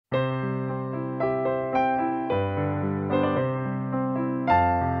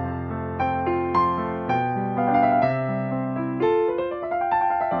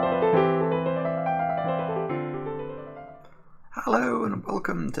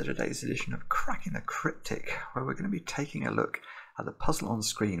welcome to today's edition of Cracking the Cryptic, where we're going to be taking a look at the puzzle on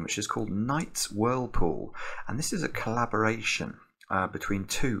screen, which is called Knight's Whirlpool. And this is a collaboration between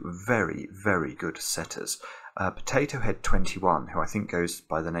two very, very good setters. Potato Head 21, who I think goes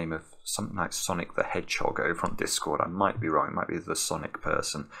by the name of something like Sonic the Hedgehog over on Discord. I might be wrong, it might be the Sonic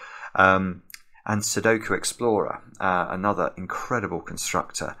person. And Sudoku Explorer, another incredible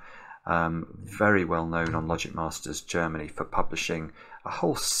constructor. Very well known on Logic Masters Germany for publishing a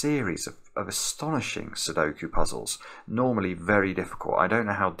whole series of astonishing Sudoku puzzles, normally very difficult. I don't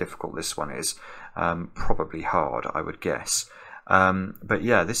know how difficult this one is, probably hard, I would guess. But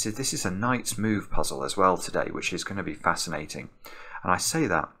yeah, this is a Knight's Move puzzle as well today, which is going to be fascinating. And I say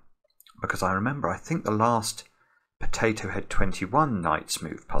that because I remember, I think the last Potato Head 21 Knight's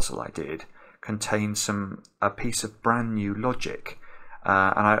Move puzzle I did contained a piece of brand new logic.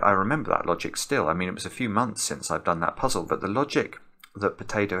 And I remember that logic still. I mean, it was a few months since I've done that puzzle, but the logic that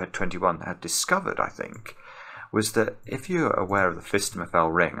Potato Head 21 had discovered, I think, was that if you're aware of the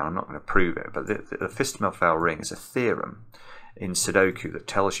Fist-Mafel ring, and I'm not going to prove it, but the Fist-Mafel ring is a theorem in Sudoku that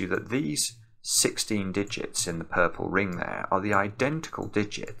tells you that these 16 digits in the purple ring there are the identical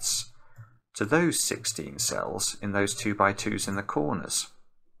digits to those 16 cells in those 2x2s in the corners.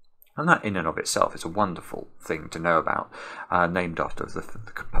 And that in and of itself is a wonderful thing to know about, named after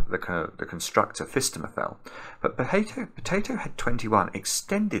the constructor Fist-Mafel. But Potato Head 21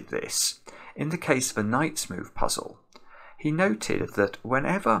 extended this in the case of a Knight's Move puzzle. He noted that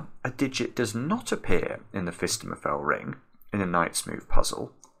whenever a digit does not appear in the Fist-Mafel ring in a Knight's Move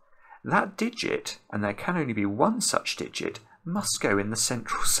puzzle, that digit, and there can only be one such digit, must go in the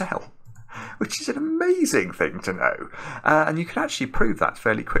central cell. Which is an amazing thing to know, and you can actually prove that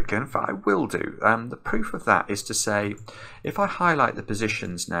fairly quickly. In fact, I will do. The proof of that is to say, if I highlight the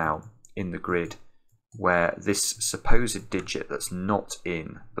positions now in the grid where this supposed digit that's not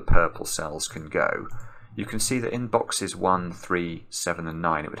in the purple cells can go, you can see that in boxes 1, 3, 7 and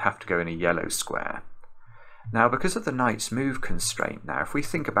 9 it would have to go in a yellow square. Now, because of the Knight's Move constraint, now if we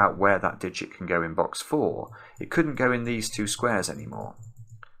think about where that digit can go in box 4, it couldn't go in these two squares anymore.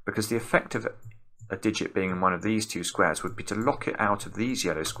 Because the effect of a digit being in one of these two squares would be to lock it out of these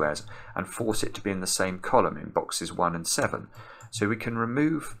yellow squares and force it to be in the same column in boxes 1 and 7. So we can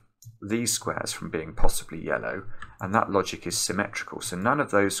remove these squares from being possibly yellow, and that logic is symmetrical. So none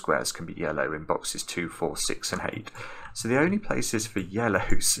of those squares can be yellow in boxes 2, 4, 6 and 8. So the only places for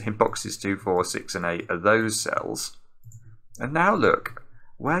yellows in boxes 2, 4, 6 and 8 are those cells. And now look,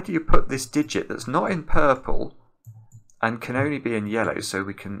 where do you put this digit that's not in purple and can only be in yellow, so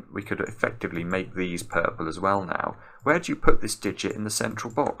we could effectively make these purple as well now? Where do you put this digit in the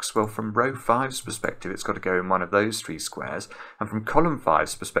central box? Well, from row 5's perspective, it's got to go in one of those 3 squares, and from column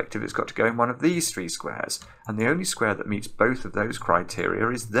 5's perspective, it's got to go in one of these 3 squares. And the only square that meets both of those criteria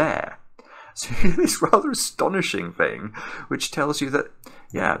is there. So this rather astonishing thing, which tells you that,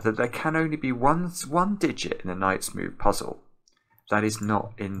 yeah, that there can only be one digit in a Knight's Move puzzle that is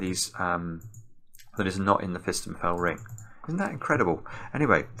not in these. That is not in the Fist-Mafel ring. Isn't that incredible?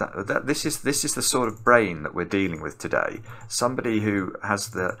 Anyway, this is the sort of brain that we're dealing with today. Somebody who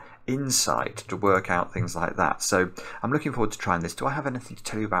has the insight to work out things like that. So I'm looking forward to trying this. Do I have anything to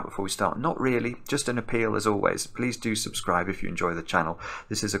tell you about before we start? Not really. Just an appeal as always. Please do subscribe if you enjoy the channel.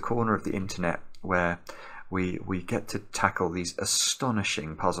 This is a corner of the internet where we get to tackle these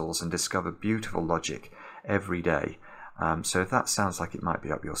astonishing puzzles and discover beautiful logic every day. So if that sounds like it might be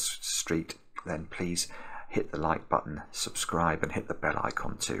up your street, then please hit the like button, subscribe and hit the bell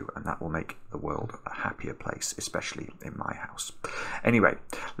icon too, and that will make the world a happier place, especially in my house. Anyway,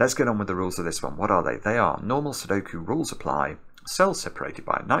 let's get on with the rules of this one. What are they? They are: normal Sudoku rules apply. Cells separated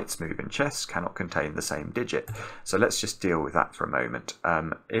by a Knight's Move in chess cannot contain the same digit. So let's just deal with that for a moment.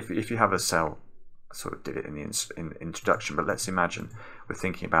 If you have a cell, I sort of did it in the introduction, but let's imagine we're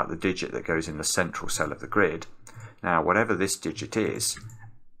thinking about the digit that goes in the central cell of the grid. Now, whatever this digit is,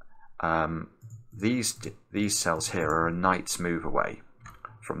 these cells here are a Knight's Move away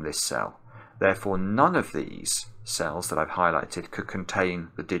from this cell. Therefore, none of these cells that I've highlighted could contain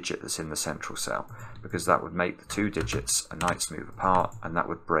the digit that's in the central cell, because that would make the two digits a Knight's Move apart, and that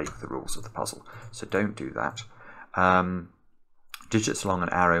would break the rules of the puzzle. So don't do that. Digits along an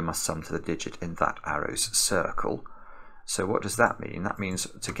arrow must sum to the digit in that arrow's circle. So what does that mean? That means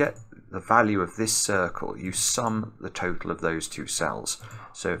to get the value of this circle, you sum the total of those two cells.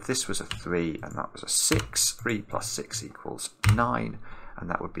 So if this was a 3 and that was a 6, 3 plus 6 equals 9, and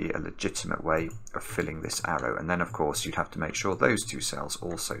that would be a legitimate way of filling this arrow. And then of course you'd have to make sure those two cells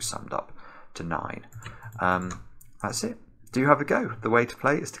also summed up to 9. That's it. Do have a go. The way to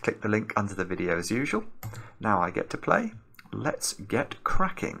play is to click the link under the video as usual. Now I get to play. let's get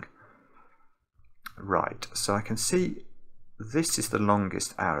cracking. Right, so I can see this is the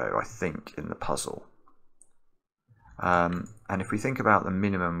longest arrow, I think, in the puzzle. And if we think about the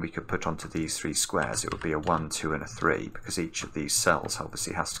minimum we could put onto these three squares, it would be a 1, 2 and a 3, because each of these cells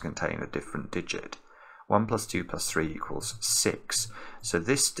obviously has to contain a different digit. 1 plus 2 plus 3 equals 6. So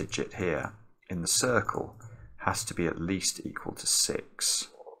this digit here in the circle has to be at least equal to 6.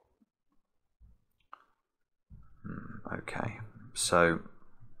 Okay, so,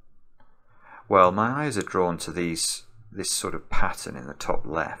 well, my eyes are drawn to this sort of pattern in the top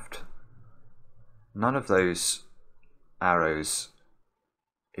left. None of those arrows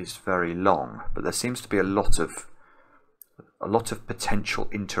is very long, but there seems to be a lot of potential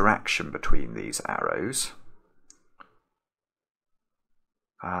interaction between these arrows.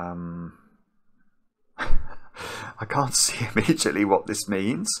 I can't see immediately what this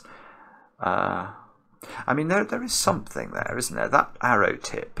means. I mean, there is something there, isn't there? That arrow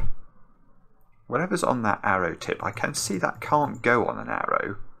tip, whatever's on that arrow tip, I can see that can't go on an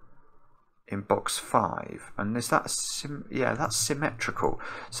arrow in box 5, and is that yeah, that's symmetrical.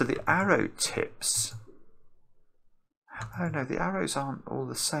 So the arrow tips, oh no, the arrows aren't all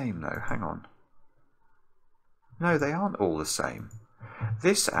the same though, hang on. No, they aren't all the same.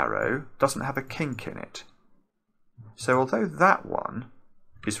 This arrow doesn't have a kink in it. So although that one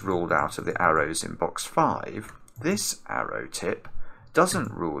is ruled out of the arrows in box 5, this arrow tip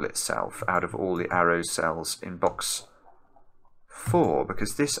doesn't rule itself out of all the arrow cells in box 4,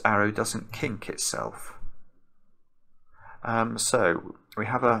 because this arrow doesn't kink itself. So we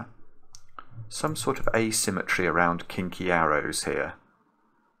have some sort of asymmetry around kinky arrows here.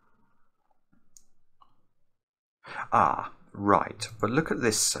 Ah, right, but look at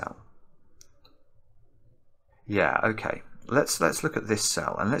this cell. Yeah, okay, let's look at this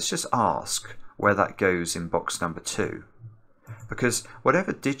cell and let's just ask where that goes in box number 2, because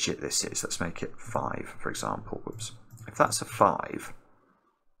whatever digit this is, let's make it 5 for example. Whoops. If that's a 5,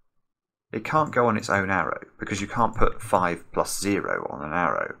 it can't go on its own arrow, because you can't put 5 plus 0 on an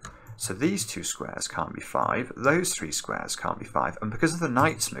arrow. So these two squares can't be 5, those three squares can't be 5, and because of the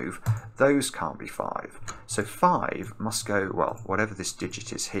knight's move, those can't be 5. So 5 must go, well, whatever this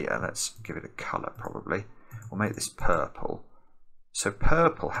digit is here, let's give it a colour probably. We'll make this purple. So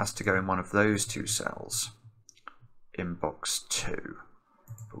purple has to go in one of those two cells in box 2,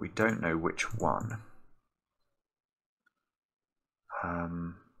 but we don't know which one.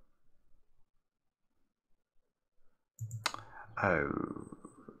 Oh,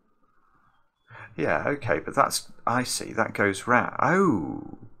 yeah, okay, but that's, I see, that goes round.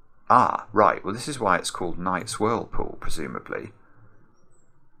 Oh, right, well this is why it's called Knight's Whirlpool, presumably,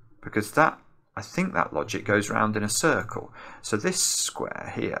 because that, I think that logic goes round in a circle. So this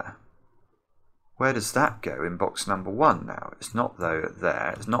square here, where does that go in box number 1 now? It's not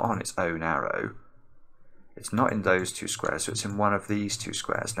there, it's not on its own arrow. It's not in those two squares, so it's in one of these two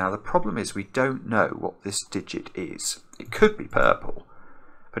squares. Now the problem is we don't know what this digit is. It could be purple,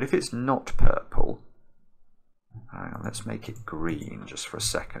 but if it's not purple, hang on, let's make it green just for a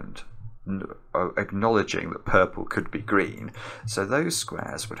second, acknowledging that purple could be green. So those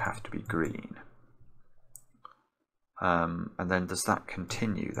squares would have to be green. And then does that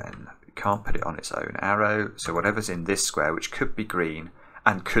continue then? You can't put it on its own arrow, so whatever's in this square, which could be green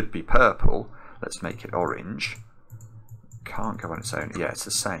and could be purple, let's make it orange. Can't go on its own. Yeah, it's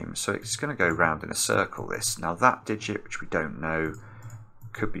the same. So it's going to go round in a circle, this. Now that digit, which we don't know,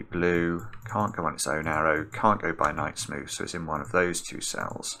 could be blue, can't go on its own arrow, can't go by knight's move, so it's in one of those two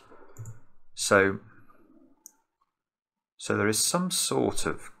cells. So there is some sort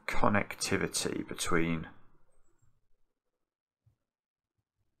of connectivity between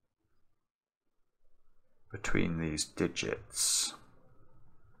these digits.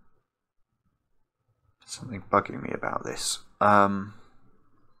 Something bugging me about this.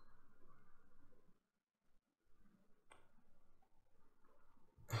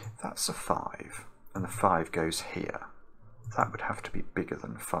 That's a 5, and the 5 goes here. That would have to be bigger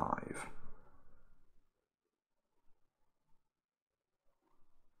than 5.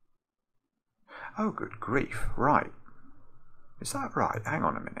 Oh, good grief, right. Is that right? Hang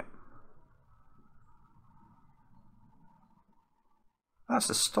on a minute. That's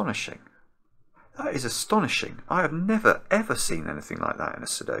astonishing. That is astonishing. I have never ever seen anything like that in a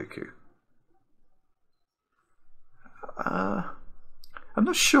Sudoku. I'm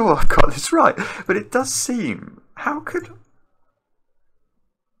not sure I've got this right, but it does seem... How could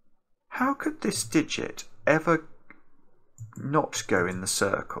this digit ever not go in the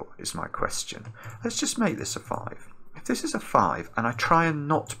circle, is my question. Let's just make this a 5. If this is a 5 and I try and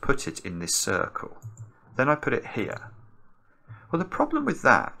not put it in this circle, then I put it here. Well, the problem with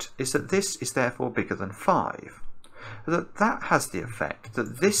that is that this is therefore bigger than 5. That has the effect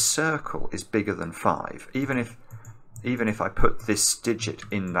that this circle is bigger than 5, even if I put this digit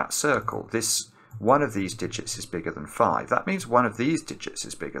in that circle. One of these digits is bigger than 5. That means one of these digits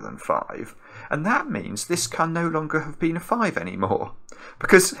is bigger than 5, and that means this can no longer have been a 5 anymore,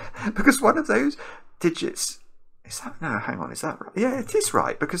 because one of those digits is that. No, hang on, is that right? Yeah, it is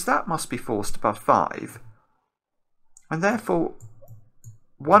right, because that must be forced above 5, and therefore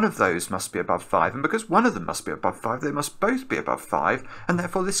one of those must be above 5, and because one of them must be above 5, they must both be above 5, and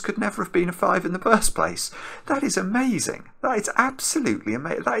therefore this could never have been a 5 in the first place. That is amazing. That is absolutely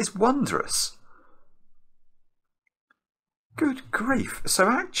amazing. That is wondrous. Good grief. So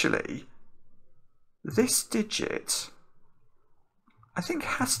actually, this digit, I think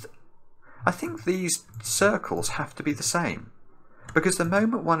these circles have to be the same, because the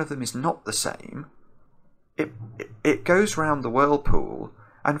moment one of them is not the same, it goes round the whirlpool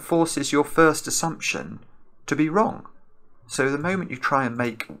and forces your first assumption to be wrong. So the moment you try and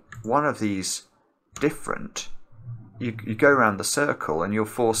make one of these different, you go around the circle and you'll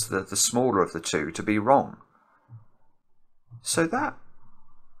force the smaller of the two to be wrong. So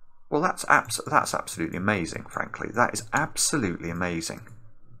that's absolutely amazing, frankly. That is absolutely amazing.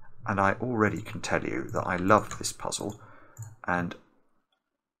 And I already can tell you that I loved this puzzle, and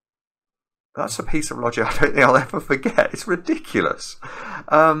that's a piece of logic I don't think I'll ever forget. It's ridiculous.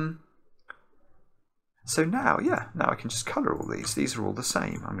 So now I can just colour all these. These are all the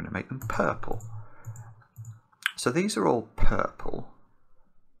same. I'm going to make them purple. So these are all purple.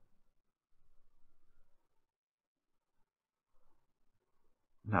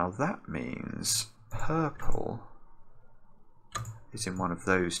 Now that means purple is in one of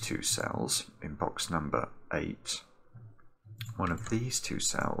those two cells in box number 8. One of these two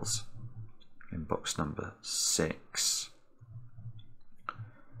cells in box number 6.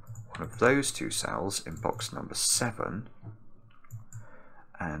 One of those two cells in box number 7.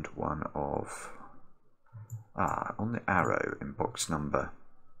 And one of on the arrow in box number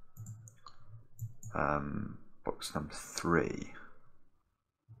 3.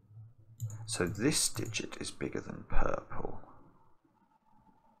 So this digit is bigger than purple.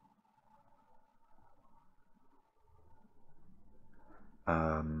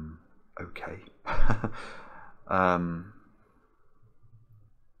 Okay.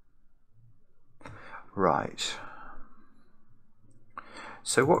 Right.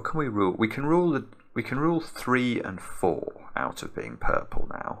 So what can we rule? We can rule 3 and 4 out of being purple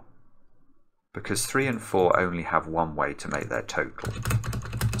now, because 3 and 4 only have one way to make their total.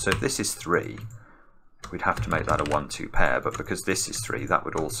 So if this is 3, we'd have to make that a 1-2 pair, but because this is 3, that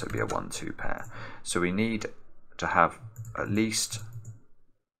would also be a 1-2 pair. So we need to have at least...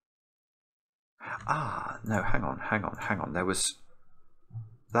 no, hang on. There was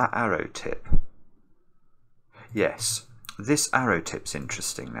that arrow tip. Yes, this arrow tip's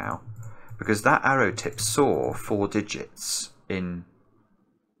interesting now, because that arrow tip saw 4 digits in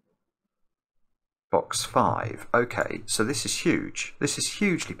box 5. Okay, so this is huge. This is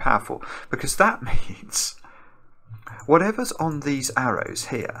hugely powerful, because that means whatever's on these arrows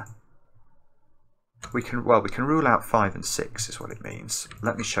here, we can rule out 5 and 6 is what it means.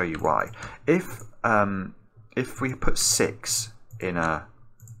 Let me show you why. If we put 6 in a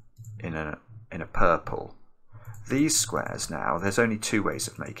purple, these squares now, there's only 2 ways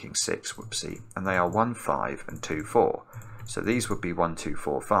of making 6, whoopsie, and they are 1, 5 and 2, 4. So these would be 1, 2,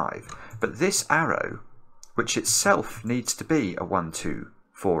 4, 5. But this arrow, which itself needs to be a 1, 2,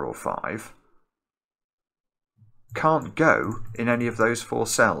 4 or 5, can't go in any of those 4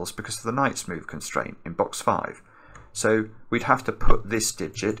 cells because of the knight's move constraint in box 5. So we'd have to put this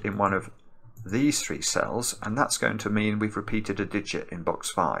digit in one of these 3 cells, and that's going to mean we've repeated a digit in box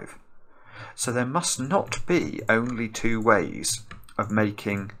 5. So there must not be only 2 ways of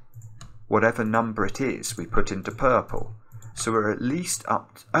making whatever number it is we put into purple. So we're at least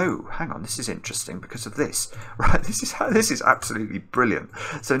up to, oh, hang on, this is interesting because of this. Right, this is absolutely brilliant.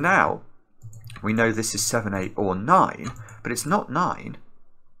 So now we know this is 7, 8 or 9, but it's not 9,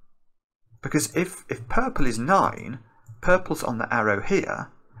 because if purple is 9, purple's on the arrow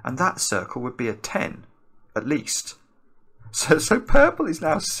here, and that circle would be a 10 at least. So purple is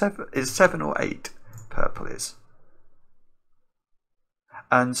now 7 or 8. Purple is,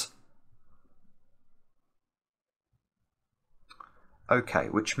 and okay,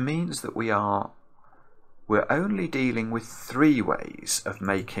 which means that we're only dealing with 3 ways of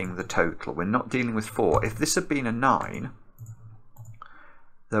making the total. We're not dealing with 4. If this had been a 9,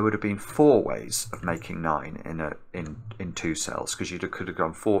 there would have been 4 ways of making 9 in 2 cells, because you could have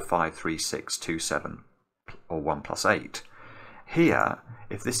gone 4, 5, 3, 6, 2, 7, or 1 plus 8. Here,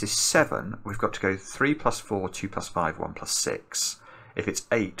 if this is 7, we've got to go 3 plus 4, 2 plus 5, 1 plus 6. If it's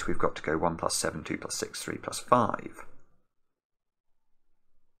 8, we've got to go 1 plus 7, 2 plus 6, 3 plus 5.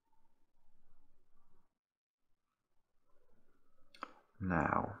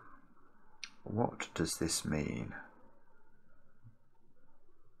 Now, what does this mean?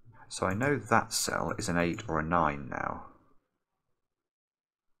 So I know that cell is an 8 or a 9 now.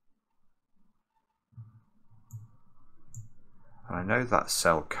 And I know that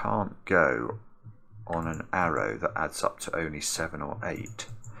cell can't go on an arrow that adds up to only 7 or 8.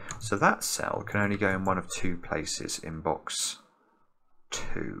 So that cell can only go in one of two places in box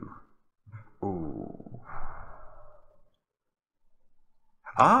 2. Ooh.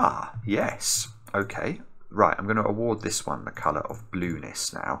 Ah, yes. Okay. Right, I'm going to award this one the colour of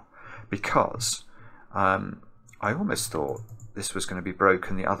blueness now, because I almost thought this was going to be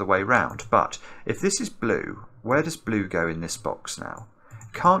broken the other way round. But if this is blue, where does blue go in this box now?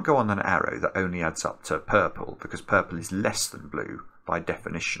 It can't go on an arrow that only adds up to purple, because purple is less than blue by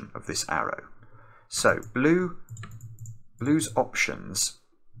definition of this arrow. So blue's options,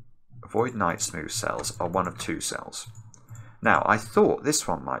 avoid night smooth cells, are one of two cells. Now, I thought this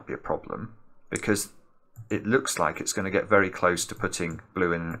one might be a problem because it looks like it's going to get very close to putting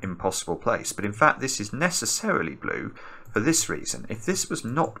blue in an impossible place. But in fact, this is necessarily blue for this reason. If this was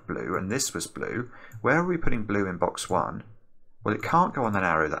not blue and this was blue, where are we putting blue in box 1? Well, it can't go on an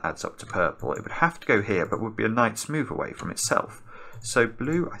arrow that adds up to purple. It would have to go here, but would be a night's move away from itself. So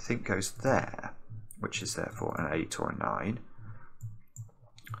blue, I think, goes there, which is therefore an 8 or a 9.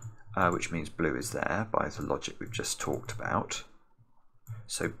 Which means blue is there by the logic we've just talked about.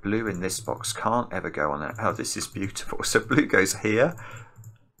 So blue in this box can't ever go on it. Oh, this is beautiful. So blue goes here.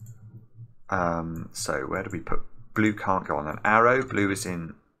 So where do we put? Blue can't go on an arrow. Blue is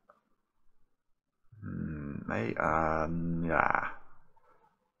in... yeah.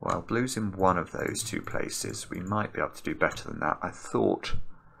 Well, blue's in one of those two places. We might be able to do better than that. I thought...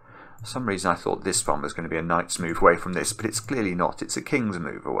 For some reason I thought this one was going to be a knight's move away from this, but it's clearly not. It's a king's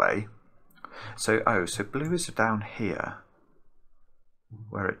move away. So, oh, so blue is down here,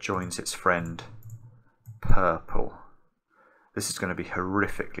 where it joins its friend purple. This is going to be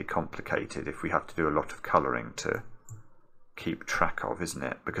horrifically complicated if we have to do a lot of colouring to keep track of, isn't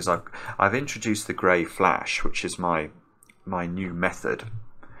it? Because I've introduced the grey flash, which is my new method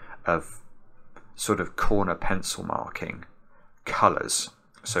of sort of corner pencil marking colours.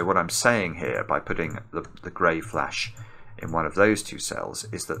 So what I'm saying here by putting the grey flash in one of those two cells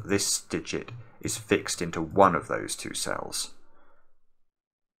is that this digit is fixed into one of those two cells.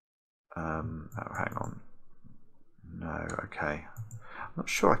 Oh, hang on. No, okay. I'm not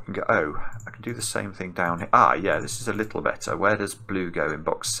sure I can go... Oh, I can do the same thing down here. Ah, yeah, this is a little better. Where does blue go in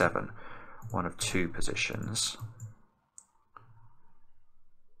box 7? One of two positions.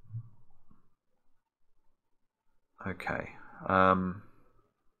 Okay.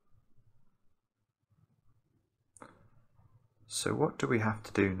 So what do we have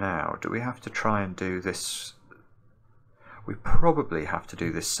to do now? Do we have to try and do this? We probably have to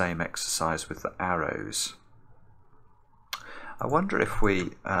do this same exercise with the arrows. I wonder if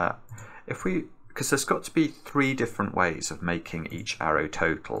we, because there's got to be 3 different ways of making each arrow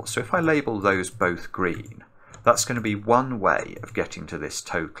total. So if I label those both green, that's going to be one way of getting to this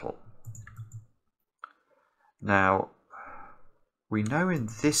total. Now, we know in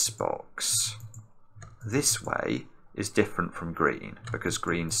this box, this way is different from green because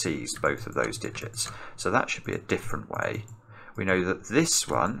green sees both of those digits. So that should be a different way. We know that this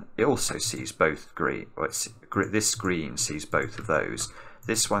one, it also sees both green, or this green sees both of those.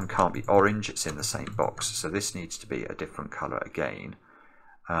 This one can't be orange, it's in the same box. So this needs to be a different colour again.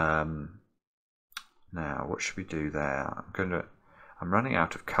 Now, what should we do there? I'm running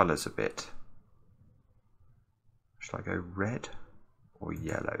out of colours a bit. Shall I go red or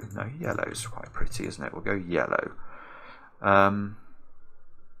yellow? No, yellow's quite pretty, isn't it? We'll go yellow.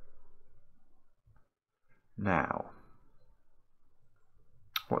 Now,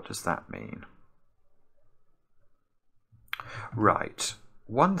 what does that mean? Right,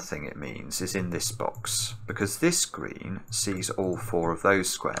 one thing it means is in this box, because this green sees all 4 of those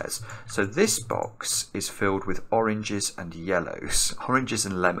squares. So this box is filled with oranges and yellows, oranges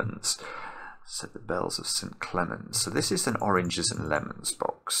and lemons. Said the bells of St. Clemens. So this is an oranges and lemons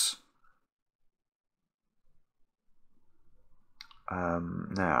box.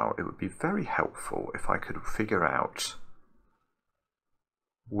 Now, it would be very helpful if I could figure out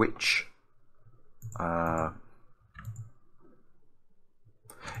which,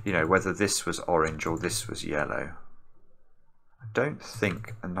 you know, whether this was orange or this was yellow. I don't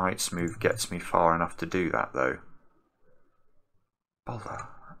think a knight's move gets me far enough to do that, though. Bother.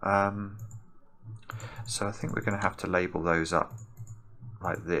 So I think we're going to have to label those up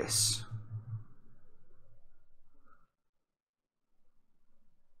like this.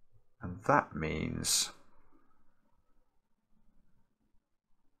 And that means...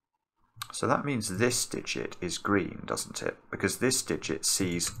 So that means this digit is green, doesn't it? Because this digit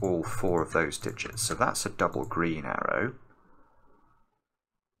sees all 4 of those digits. So that's a double green arrow.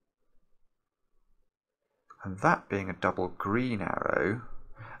 And that being a double green arrow,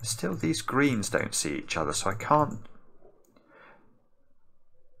 still these greens don't see each other, so I can't...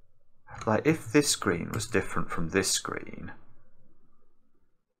 Like, if this green was different from this green...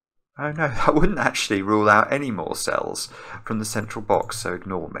 Oh no, that wouldn't actually rule out any more cells from the central box, so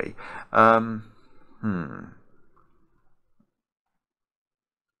ignore me.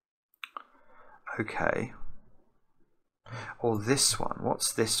 Okay. Or this one.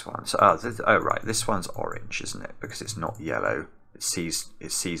 What's this one? So, oh right, this one's orange, isn't it? Because it's not yellow. It sees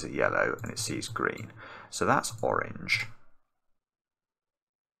a yellow and it sees green. So that's orange.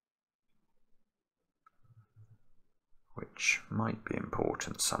 Which might be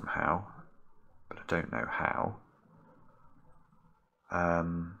important somehow, but I don't know how.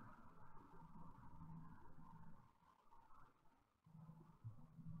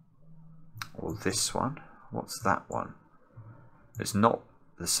 Or this one. What's that one? It's not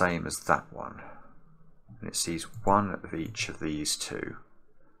the same as that one. And it sees one of each of these two.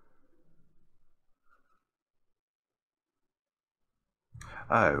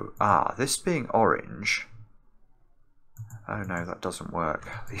 Oh, this being orange... Oh no, that doesn't work.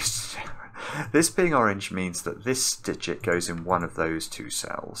 This being orange means that this digit goes in one of those 2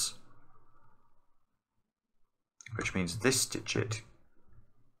 cells. Which means this digit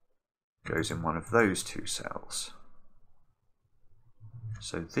goes in one of those 2 cells.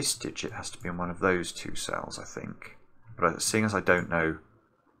 So this digit has to be in one of those 2 cells, I think. But seeing as I don't know...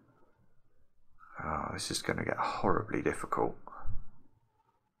 Oh, this is going to get horribly difficult.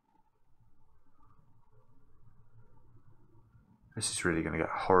 This is really going to get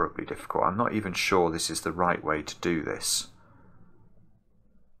horribly difficult. I'm not even sure this is the right way to do this.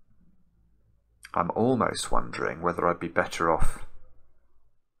 I'm almost wondering whether I'd be better off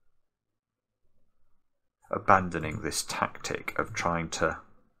abandoning this tactic of trying to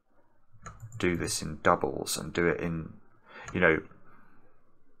do this in doubles and do it in, you know...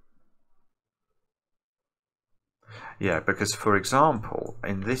 Yeah, because for example,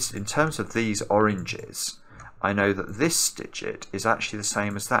 in terms of these oranges... I know that this digit is actually the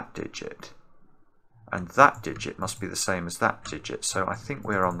same as that digit. And that digit must be the same as that digit. So I think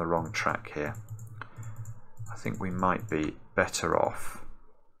we're on the wrong track here. I think we might be better off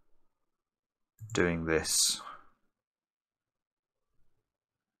doing this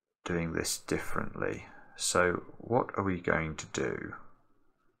differently. So what are we going to do?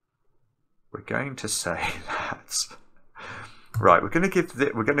 We're going to say that... Right, we're going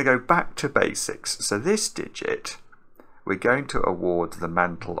to go back to basics. So this digit, we're going to award the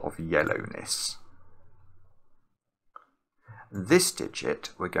mantle of yellowness. This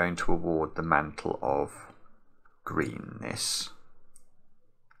digit, we're going to award the mantle of greenness.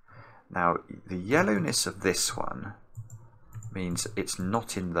 Now, the yellowness of this one means it's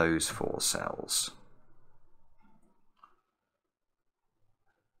not in those 4 cells.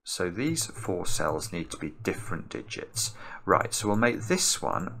 So these 4 cells need to be different digits. Right, so we'll make this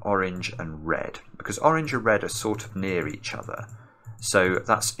one orange and red, because orange and red are sort of near each other. So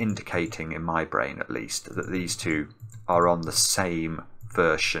that's indicating, in my brain at least, that these 2 are on the same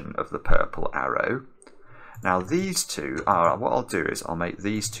version of the purple arrow. Now these 2 are, what I'll do is I'll make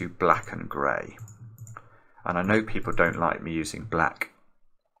these 2 black and grey. And I know people don't like me using black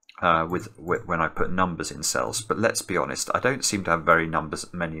when I put numbers in cells, but let's be honest, I don't seem to have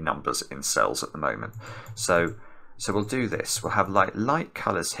many numbers in cells at the moment. So we'll do this. We'll have light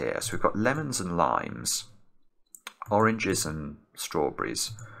colours here. So we've got lemons and limes, oranges and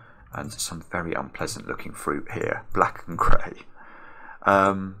strawberries, and some very unpleasant looking fruit here, black and grey.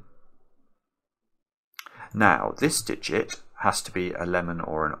 Now this digit has to be a lemon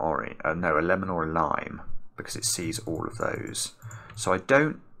or an orange. No, a lemon or a lime, because it sees all of those. So I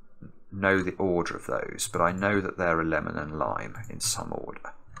don't know the order of those, but I know that they're a lemon and lime in some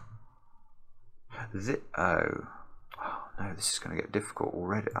order. Oh no, this is going to get difficult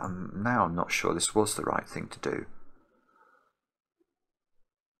already. Now I'm not sure this was the right thing to do.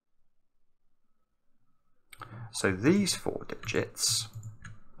 So these 4 digits,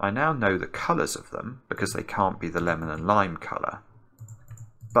 I now know the colours of them because they can't be the lemon and lime colour,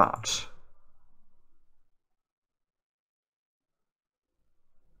 but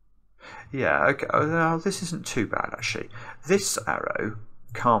Yeah, okay. Oh, no, this isn't too bad, actually. This arrow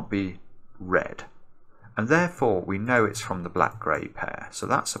can't be red, and therefore we know it's from the black-grey pair. So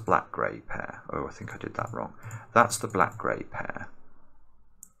that's a black-grey pair. Oh, I think I did that wrong. That's the black-grey pair.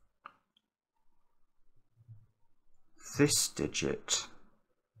 This digit,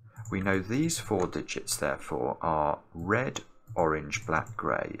 we know these 4 digits, therefore, are red, orange, black,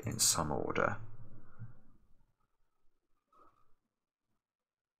 grey in some order.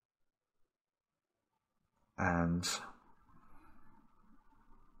 And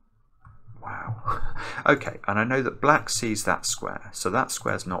wow. Okay, and I know that black sees that square, so that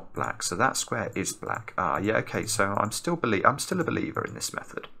square's not black, so that square is black. Ah, yeah, okay, so I'm still a believer in this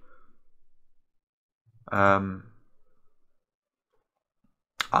method.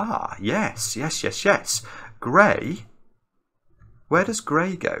 Ah, yes. Grey. Where does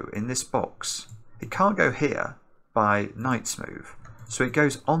grey go in this box? It can't go here by knight's move, so it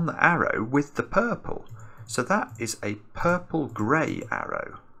goes on the arrow with the purple. So that is a purple-grey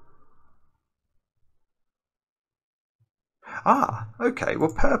arrow. Ah, okay,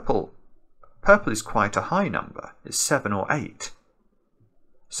 well purple is quite a high number. It's 7 or 8.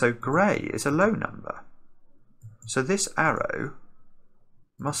 So grey is a low number. So this arrow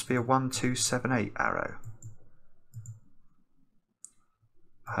must be a 1, 2, 7, 8 arrow.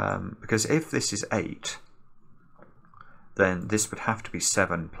 Because if this is 8, then this would have to be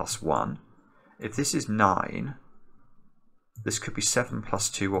 7 plus 1. If this is 9, this could be 7 plus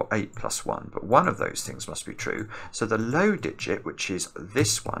 2 or 8 plus 1, but one of those things must be true. So the low digit, which is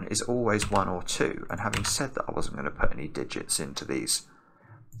this one, is always 1 or 2. And having said that, I wasn't going to put any digits into these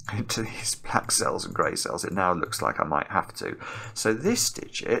black cells and grey cells. It now looks like I might have to. So this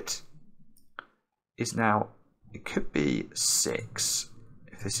digit is now, it could be 6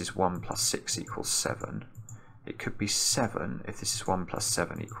 if this is 1 plus 6 equals 7. It could be 7 if this is 1 plus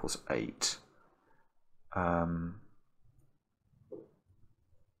 7 equals 8.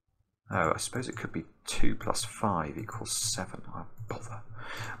 Oh, I suppose it could be 2 plus 5 equals 7. Oh, bother.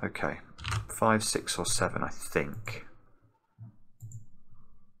 Okay, 5, 6 or 7, I think.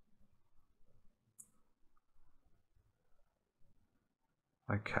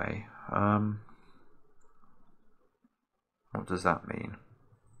 Okay, what does that mean?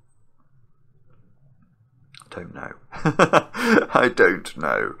 I don't know. I don't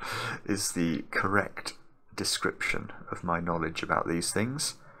know is the correct description of my knowledge about these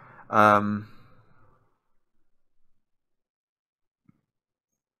things.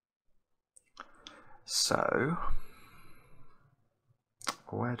 So,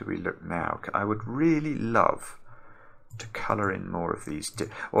 where do we look now? I would really love to colour in more of these,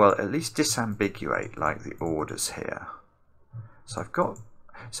 well, at least disambiguate like the orders here. So I've got,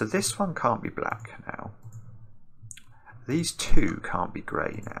 so this one can't be black now. These 2 can't be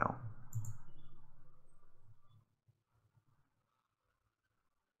grey now.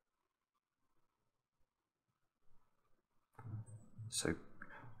 So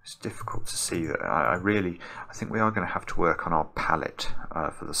it's difficult to see that. I think we are going to have to work on our palette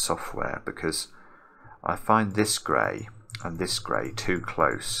for the software, because I find this grey and this grey too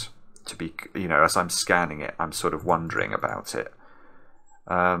close to be, you know, as I'm scanning it, I'm sort of wondering about it.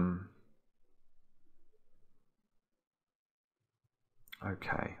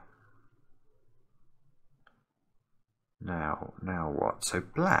 Okay. Now what? So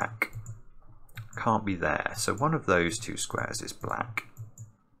black can't be there. So one of those 2 squares is black.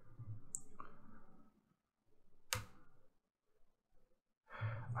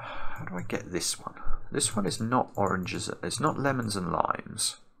 How do I get this one? This one is not oranges, it's not lemons and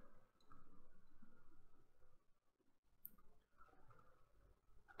limes.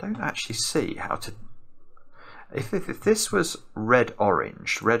 I don't actually see how to... If this was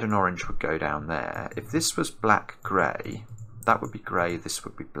red-orange, red and orange would go down there. If this was black-grey, that would be grey, this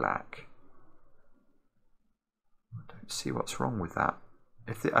would be black. I don't see what's wrong with that.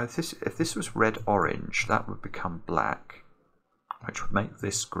 If this was red-orange, that would become black, which would make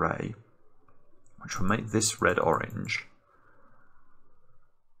this grey, which would make this red-orange,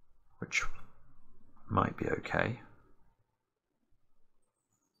 which might be okay.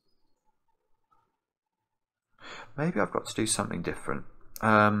 Maybe I've got to do something different.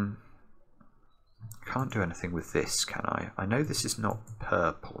 Can't do anything with this, can I? I know this is not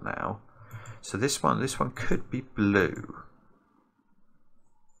purple now. So this one could be blue.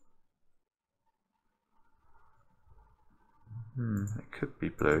 It could be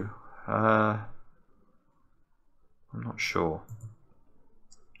blue. I'm not sure.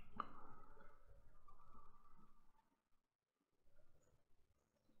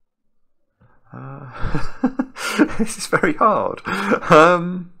 This is very hard.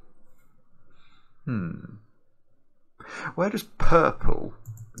 Where does purple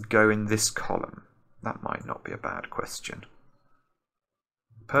go in this column? That might not be a bad question.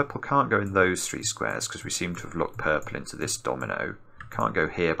 Purple can't go in those three squares because we seem to have locked purple into this domino. Can't go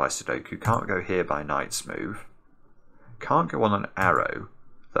here by Sudoku. Can't go here by Knight's Move. Can't go on an arrow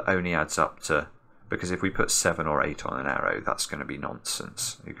that only adds up to... Because if we put 7 or 8 on an arrow, that's going to be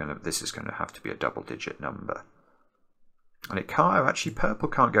nonsense. This is going to have to be a double-digit number. And it can't... Oh, actually, purple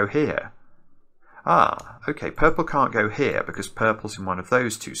can't go here. Ah, okay, purple can't go here because purple's in one of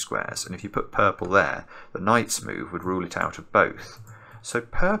those two squares. And if you put purple there, the Knight's Move would rule it out of both. So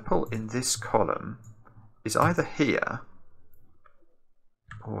purple in this column is either here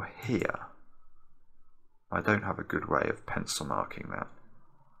or here. I don't have a good way of pencil marking that.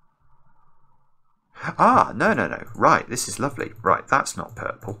 Ah, no. Right, this is lovely. Right, that's not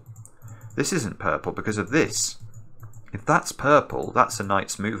purple. This isn't purple because of this. If that's purple, that's a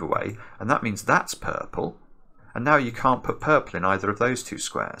Knight's Move away, and that means that's purple. And now you can't put purple in either of those two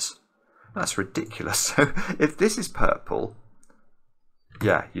squares. That's ridiculous. So if this is purple,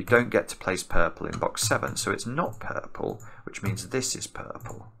 yeah, you don't get to place purple in box 7. So it's not purple, which means this is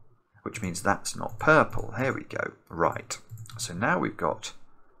purple, which means that's not purple. Here we go. Right. So now we've got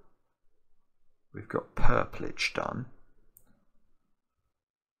purplage done.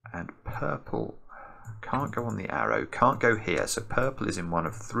 And purple can't go on the arrow, can't go here. So purple is in one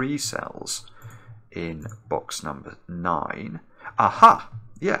of 3 cells in box number 9. Aha!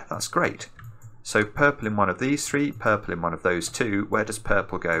 Yeah, that's great. So purple in one of these 3, purple in one of those 2. Where does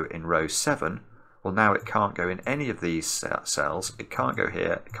purple go in row 7? Well, now it can't go in any of these cells. It can't go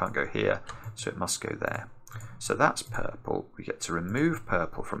here, it can't go here, so it must go there. So that's purple. We get to remove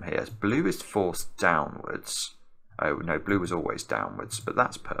purple from here. Blue is forced downwards. Oh no, blue was always downwards, but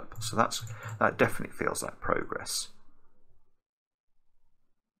that's purple. So that definitely feels like progress.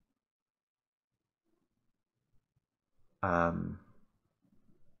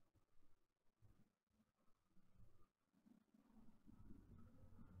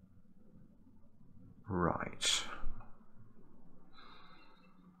 Right.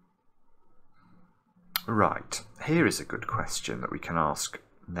 Right. Here is a good question that we can ask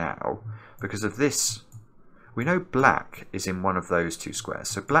now. Because of this, we know black is in one of those 2 squares.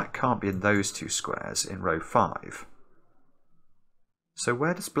 So black can't be in those 2 squares in row 5. So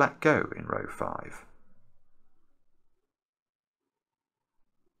where does black go in row 5?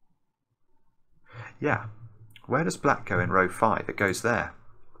 Yeah. Where does black go in row 5? It goes there.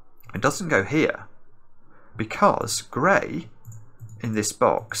 It doesn't go here. Because grey in this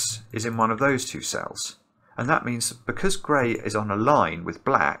box is in one of those 2 cells. And that means because grey is on a line with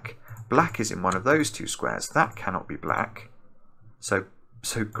black, black is in one of those 2 squares. That cannot be black. So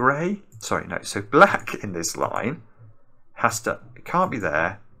black in this line it can't be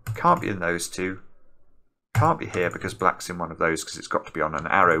there, can't be in those 2, can't be here because black's in one of those because it's got to be on an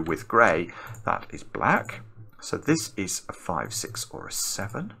arrow with grey. That is black. So this is a 5, 6 or a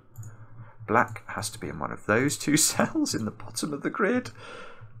 7. Black has to be in one of those 2 cells in the bottom of the grid.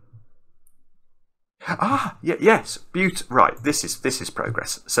 Ah, yeah, yes, right. This is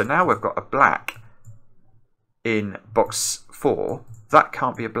progress. So now we've got a black in box 4. That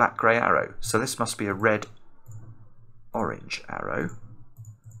can't be a black grey arrow. So this must be a red orange arrow.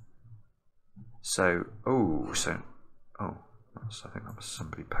 So I think that was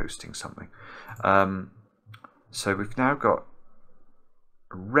somebody posting something. So we've now got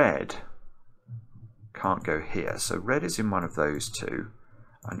red. Can't go here, so red is in one of those 2,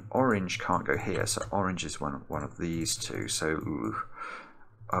 and orange can't go here, so orange is one of these 2. So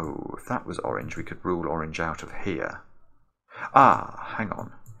if that was orange, we could rule orange out of here. Ah, hang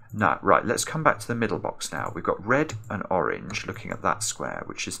on. No, right, let's come back to the middle box now. We've got red and orange looking at that square,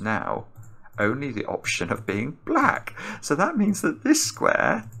 which is now only the option of being black. So that means that this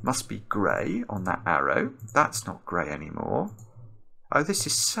square must be grey on that arrow. That's not grey anymore. Oh, this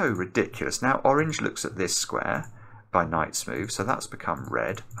is so ridiculous. Now orange looks at this square by Knight's Move, so that's become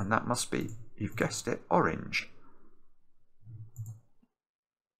red, and that must be, you've guessed it, orange.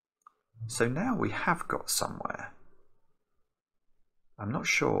 So now we have got somewhere. I'm not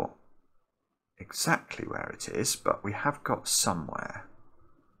sure exactly where it is, but we have got somewhere.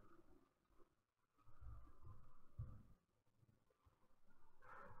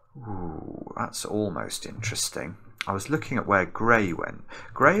 Ooh, that's almost interesting. I was looking at where grey went.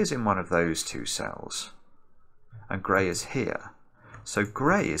 Grey is in one of those 2 cells, and grey is here. So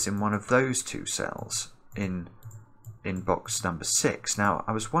grey is in one of those 2 cells in box number 6. Now,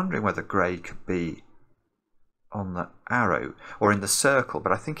 I was wondering whether grey could be on the arrow or in the circle,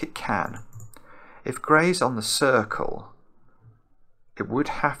 but I think it can. If grey's on the circle, it would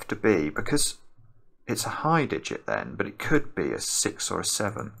have to be, because it's a high digit then, but it could be a 6 or a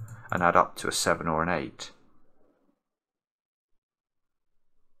 7 and add up to a 7 or an 8.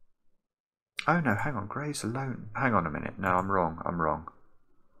 Oh no, hang on, grey's alone. Hang on a minute. No, I'm wrong.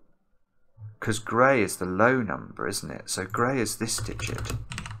 Because grey is the low number, isn't it? So grey is this digit.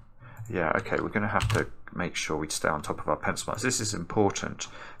 Yeah, okay, we're going to have to make sure we stay on top of our pencil marks. This is important.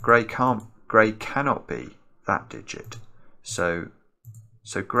 Grey cannot be that digit. So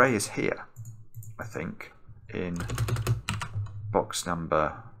grey is here, I think, in box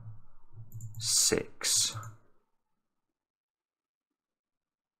number 6.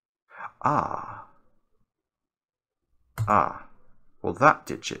 Well, that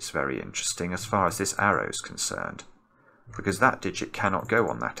digit's very interesting as far as this arrow is concerned, because that digit cannot go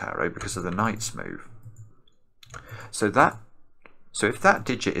on that arrow because of the knight's move. So if that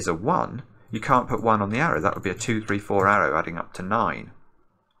digit is a 1, you can't put 1 on the arrow. That would be a 2, 3, 4 arrow adding up to 9.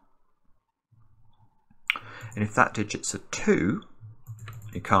 And if that digit's a 2,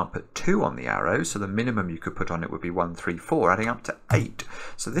 you can't put 2 on the arrow, so the minimum you could put on it would be 1, 3, 4, adding up to 8.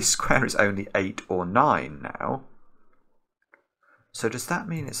 So this square is only 8 or 9 now. So does that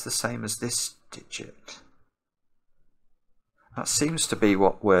mean it's the same as this digit? That seems to be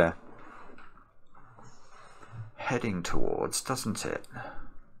what we're heading towards, doesn't it?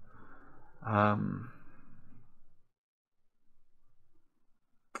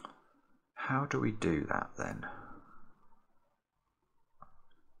 How do we do that then?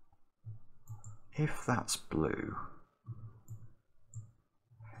 If that's blue,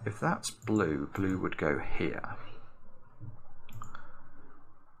 blue would go here.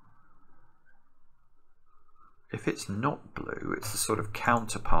 If it's not blue, it's the sort of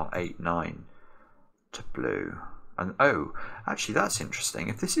counterpart 8, 9 to blue. And oh, actually that's interesting.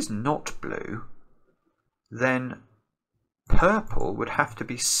 If this is not blue, then purple would have to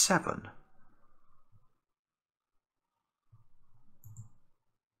be 7.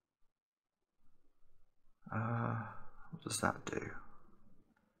 What does that do?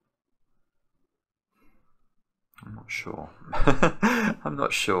 I'm not sure. I'm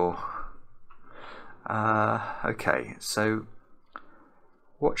not sure. Okay, so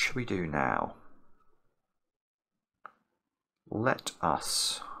what should we do now? Let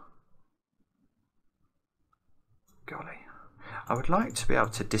us... Golly. I would like to be able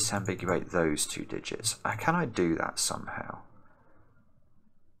to disambiguate those 2 digits. Can I do that somehow?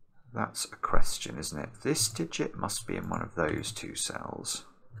 That's a question, isn't it? This digit must be in one of those 2 cells.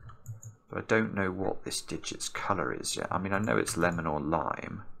 But I don't know what this digit's colour is yet. I mean, I know it's lemon or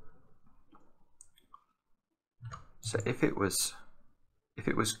lime. So if it was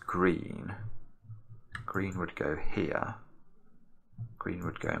green, green would go here. Green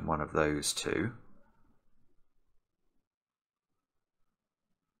would go in one of those 2.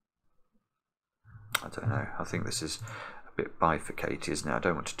 I don't know. I think this is a bit bifurcated, isn't it? I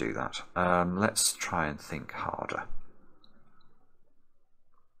don't want to do that. Let's try and think harder.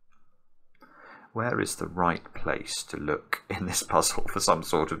 Where is the right place to look in this puzzle for some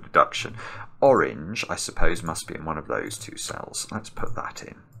sort of deduction? Orange, I suppose, must be in one of those 2 cells. Let's put that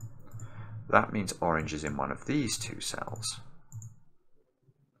in. That means orange is in one of these 2 cells.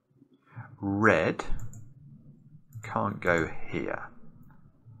 Red can't go here.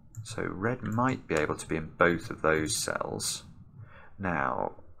 So red might be able to be in both of those cells.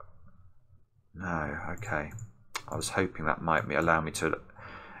 Now, no, okay. I was hoping that might allow me to...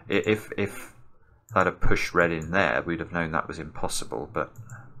 If that had pushed red in there, we'd have known that was impossible, but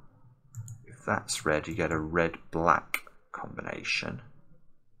if that's red, you get a red-black combination.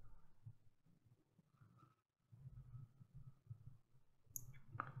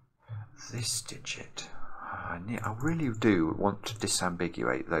 This digit, I really do want to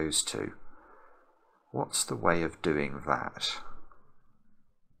disambiguate those 2. What's the way of doing that?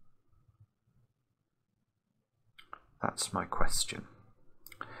 That's my question.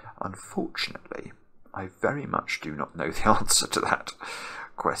 Unfortunately, I very much do not know the answer to that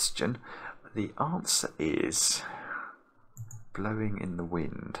question. The answer is blowing in the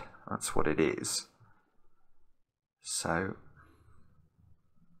wind. That's what it is. So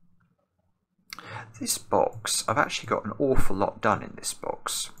this box, I've actually got an awful lot done in this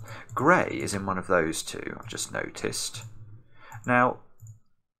box. Grey is in one of those 2, I've just noticed. Now,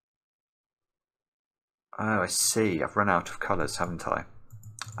 oh, I see, I've run out of colours, haven't I?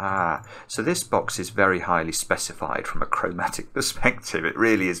 So this box is very highly specified from a chromatic perspective. It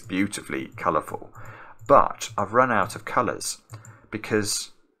really is beautifully colourful. But I've run out of colours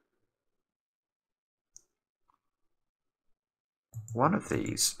because one of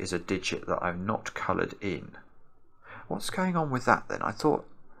these is a digit that I've not coloured in. What's going on with that then? I thought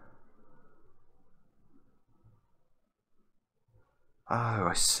Oh,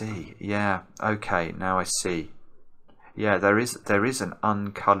 I see. Yeah, okay, now I see. Yeah, there is an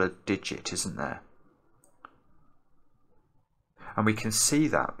uncoloured digit, isn't there? And we can see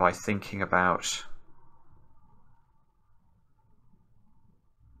that by thinking about...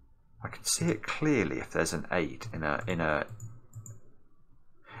 I can see it clearly if there's an 8 in a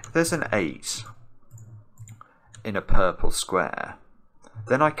if there's an 8 in a purple square,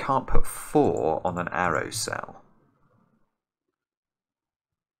 then I can't put 4 on an arrow cell.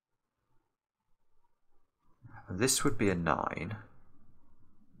 And this would be a 9.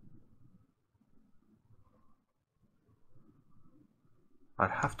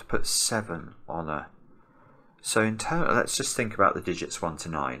 I'd have to put 7 on a... So in turn, let's just think about the digits 1 to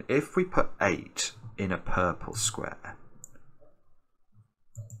 9. If we put 8 in a purple square,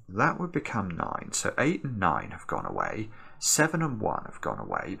 that would become 9. So 8 and 9 have gone away. 7 and 1 have gone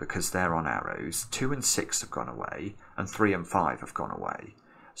away because they're on arrows. 2 and 6 have gone away. And 3 and 5 have gone away.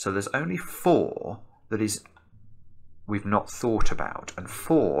 So there's only 4 that is we've not thought about. And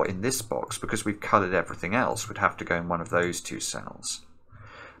 4 in this box, because we've coloured everything else, would have to go in one of those two cells.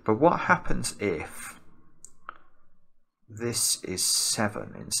 But what happens if this is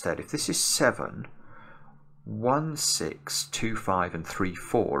 7 instead? If this is 7, 1, 6, 2, 5 and 3,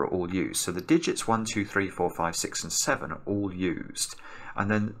 4 are all used. So the digits 1, 2, 3, 4, 5, 6 and 7 are all used.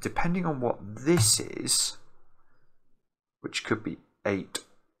 And then depending on what this is, which could be 8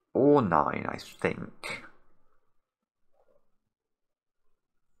 or 9, I think.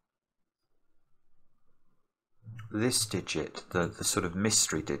 This digit, the sort of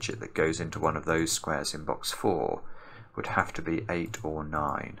mystery digit that goes into one of those squares in box 4, would have to be 8 or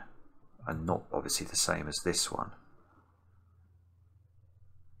 9, and not obviously the same as this one.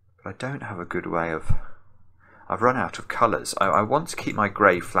 But I don't have a good way of... I've run out of colours. I want to keep my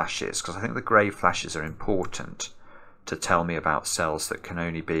grey flashes, because I think the grey flashes are important to tell me about cells that can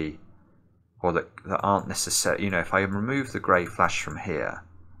only be, or that aren't necessary. You know, if I remove the grey flash from here,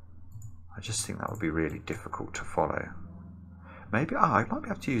 I just think that would be really difficult to follow. Maybe, I might be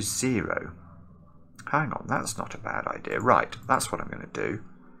able to use 0. Hang on, that's not a bad idea. Right, that's what I'm going to do.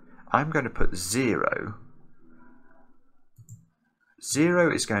 I'm going to put 0.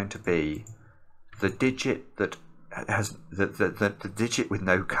 0 is going to be the digit that has the digit with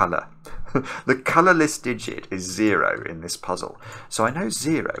no colour. The colourless digit is 0 in this puzzle. So I know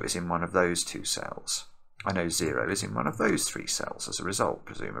 0 is in one of those two cells. I know 0 is in one of those 3 cells as a result,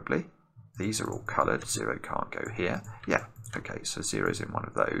 presumably. These are all coloured. 0 can't go here. Yeah, okay, so 0 is in one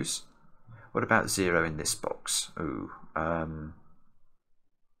of those. What about 0 in this box? Ooh, don't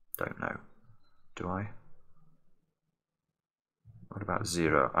know. Do I? What about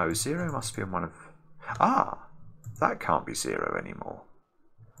 0? Oh, 0 must be in one of... Ah, that can't be 0 anymore.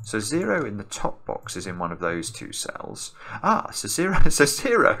 So 0 in the top box is in one of those two cells. Ah, so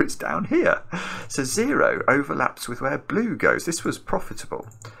 0 is down here. So 0 overlaps with where blue goes. This was profitable.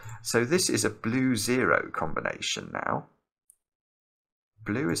 So this is a blue 0 combination now.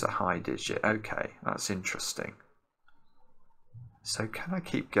 Blue is a high digit. Okay, that's interesting. So can I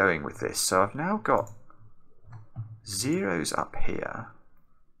keep going with this? So I've now got 0s up here.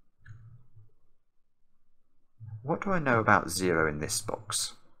 What do I know about 0 in this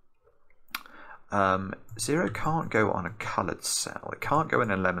box? 0 can't go on a coloured cell. It can't go in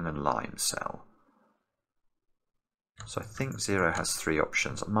a lemon and lime cell. So I think 0 has 3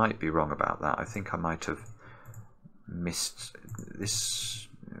 options. I might be wrong about that. I think I might have missed this.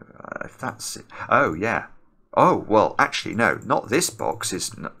 If that's it. Oh yeah. Oh well, actually no. Not this box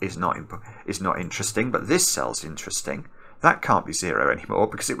is not interesting, but this cell's interesting. That can't be 0 anymore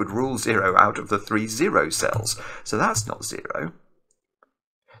because it would rule 0 out of the 3 0 cells. So that's not 0.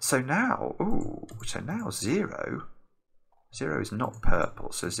 So now, now 0 is not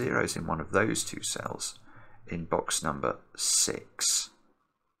purple. So 0 is in one of those two cells in box number 6.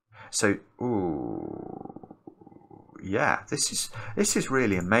 So, yeah, this is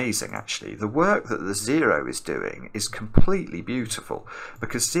really amazing actually. The work that the 0 is doing is completely beautiful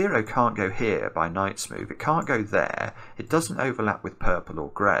because 0 can't go here by Knight's move. It can't go there. It doesn't overlap with purple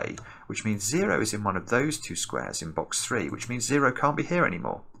or grey, which means 0 is in one of those two squares in box 3, which means 0 can't be here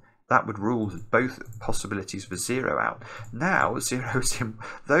anymore. That would rule both possibilities for 0 out. Now 0 is in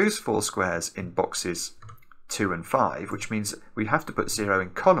those 4 squares in boxes 2 and 5, which means we have to put 0 in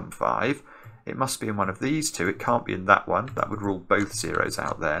column 5. It must be in one of these two. It can't be in that one. That would rule both 0s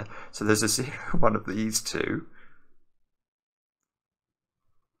out there. So there's a 0 in one of these two.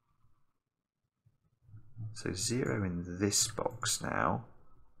 So 0 in this box now.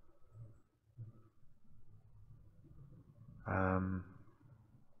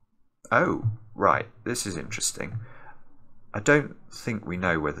 Oh, right. This is interesting. I don't think we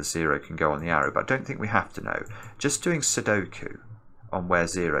know whether 0 can go on the arrow, but I don't think we have to know. Just doing Sudoku on where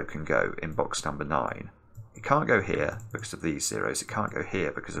 0 can go in box number 9. It can't go here because of these zeros. It can't go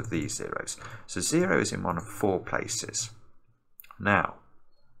here because of these zeros. So 0 is in one of 4 places. Now,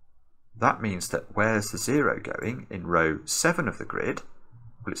 that means that where's the 0 going? In row 7 of the grid.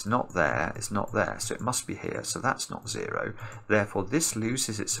 Well, it's not there, it's not there, so it must be here, so that's not 0. Therefore, this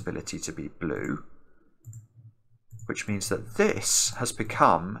loses its ability to be blue, which means that this has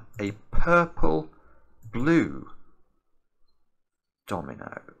become a purple-blue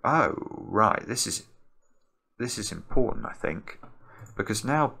domino. Oh, right, this is important, I think, because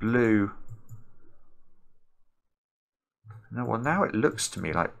now blue... No, well, now it looks to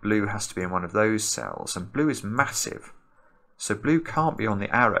me like blue has to be in one of those cells, and blue is massive. So blue can't be on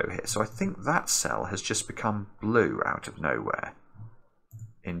the arrow here. So I think that cell has just become blue out of nowhere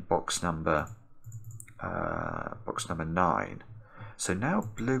in box number 9. So now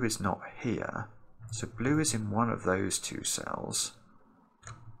blue is not here. So blue is in one of those 2 cells.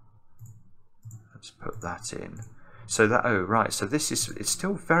 Let's put that in. So that, oh right, so this is, it's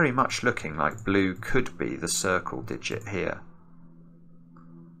still very much looking like blue could be the circle digit here.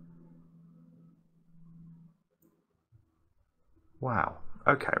 Wow,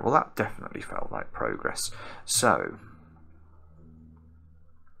 okay, well that definitely felt like progress. So,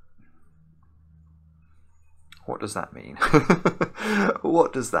 what does that mean?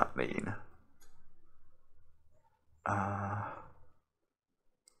 What does that mean? I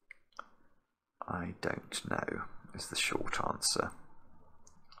don't know, is the short answer.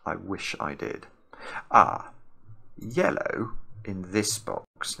 I wish I did. Yellow in this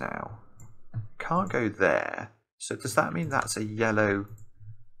box now can't go there. So does that mean that's a yellow?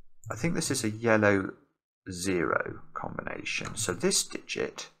 I think this is a yellow 0 combination. So this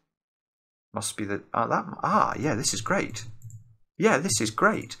digit must be the yeah, this is great. Yeah, this is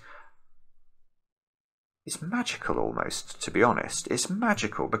great. It's magical almost, to be honest. It's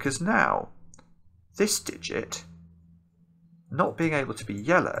magical because now this digit, not being able to be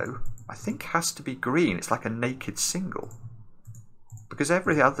yellow, I think has to be green. It's like a naked single. Because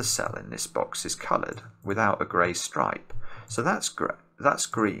every other cell in this box is coloured without a grey stripe. So that's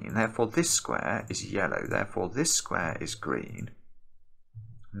green, therefore this square is yellow, therefore this square is green.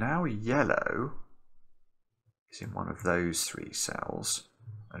 Now yellow is in one of those 3 cells,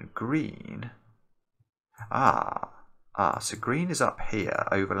 and green, so green is up here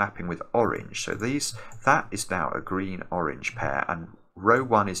overlapping with orange. So that is now a green-orange pair, and row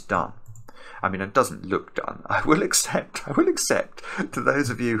 1 is done. I mean, it doesn't look done. I will accept to those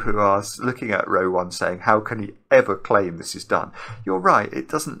of you who are looking at row 1 saying, how can he ever claim this is done? You're right, it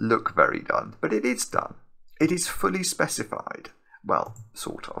doesn't look very done, but it is done. It is fully specified. Well,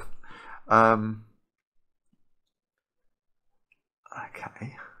 sort of.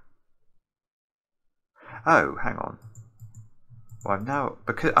 Okay. Oh, hang on. Well, now,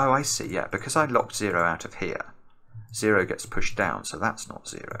 because, oh, I see, yeah, because I locked 0 out of here, 0 gets pushed down, so that's not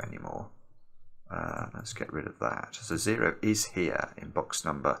 0 anymore. Let's get rid of that. So 0 is here in box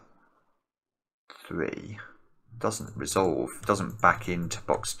number 3. Doesn't resolve, doesn't back into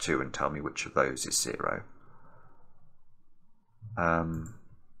box 2 and tell me which of those is 0.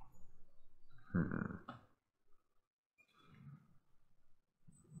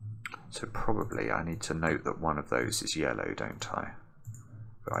 So probably I need to note that one of those is yellow, don't I?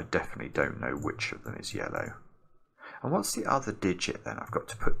 But I definitely don't know which of them is yellow. And what's the other digit then I've got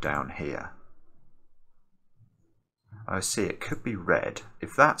to put down here? I see, it could be red.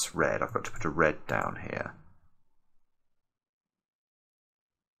 If that's red, I've got to put a red down here.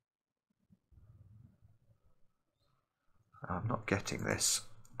 I'm not getting this.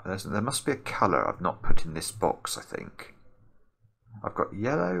 There must be a colour I've not put in this box, I think. I've got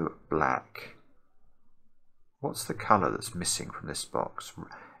yellow, black. What's the colour that's missing from this box?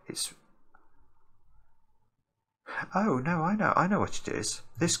 It's... Oh, no, I know what it is.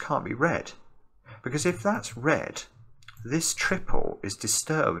 This can't be red. Because if that's red, this triple is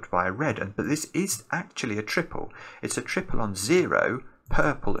disturbed by a red, but this is actually a triple. It's a triple on 0,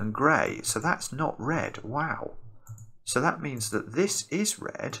 purple and grey, so that's not red. Wow. So that means that this is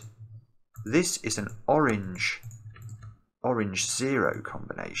red. This is an orange 0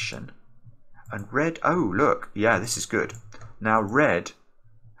 combination. And red, oh look, yeah, this is good. Now red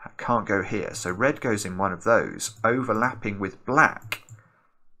can't go here, so red goes in one of those, overlapping with black.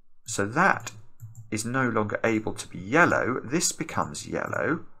 So that is no longer able to be yellow. This becomes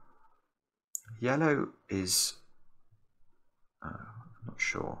yellow. Yellow is... I'm not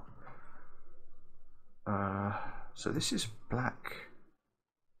sure. So this is black.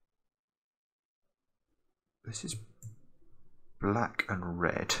 This is black and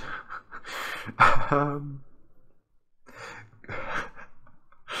red.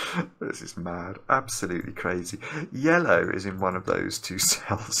 This is mad, absolutely crazy. Yellow is in one of those two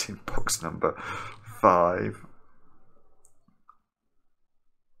cells in box number 5.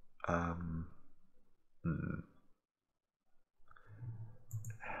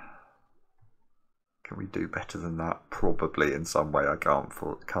 Can we do better than that? Probably in some way. I can't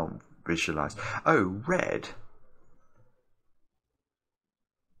visualize. Oh, red.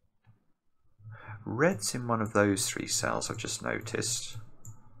 Red's in one of those 3 cells I've just noticed.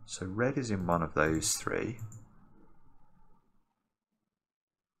 So red is in one of those 3.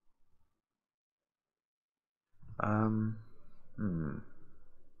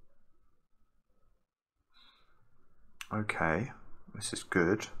 Okay, this is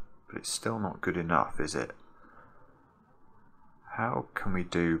good, but it's still not good enough, is it? How can we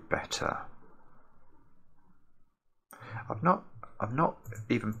do better? I've not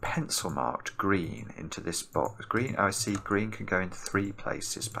even pencil marked green into this box. Green, I see green can go into 3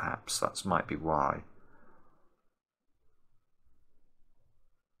 places perhaps. That might be why.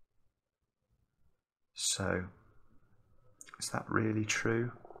 So, is that really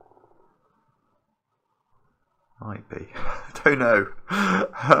true? Might be. I don't know. I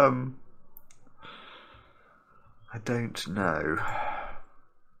don't know.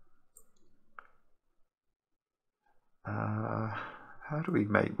 How do we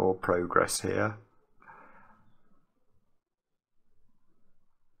make more progress here?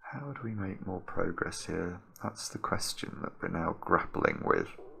 How do we make more progress here? That's the question that we're now grappling with.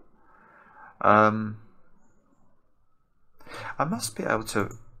 I must be able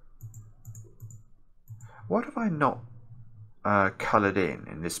to... What have I not coloured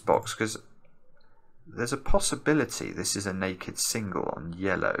in this box? Because there's a possibility this is a naked single on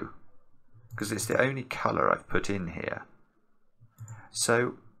yellow, because it's the only colour I've put in here.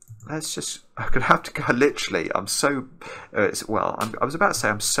 So let's just... I'm going to have to go... Literally, I'm so... well, I was about to say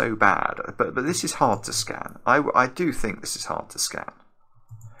I'm so bad, but this is hard to scan. I do think this is hard to scan.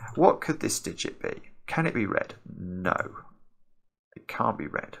 What could this digit be? Can it be red? No. It can't be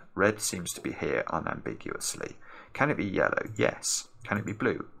red. Red seems to be here unambiguously. Can it be yellow? Yes. Can it be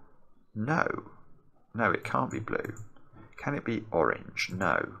blue? No. No, it can't be blue. Can it be orange?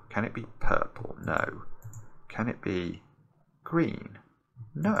 No. Can it be purple? No. Can it be green?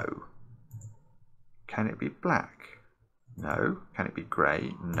 No. Can it be black? No. Can it be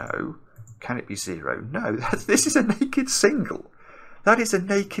grey? No. Can it be 0? No. This is a naked single. That is a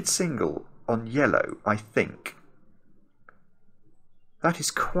naked single on yellow, I think. That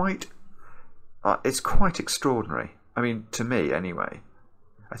is quite... it's quite extraordinary. I mean, to me, anyway.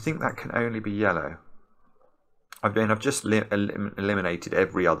 I think that can only be yellow. I've just eliminated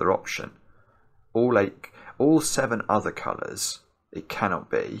every other option. All 7 other colours, it cannot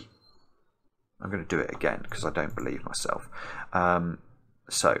be. I'm going to do it again because I don't believe myself.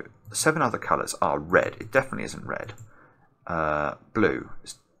 So, 7 other colours are red. It definitely isn't red. Blue.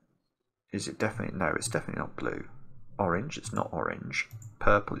 Is it definitely? No, it's definitely not blue. Orange, it's not orange.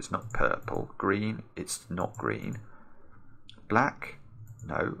 Purple, it's not purple. Green, it's not green. Black,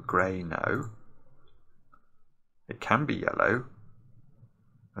 no. Grey, no. It can be yellow.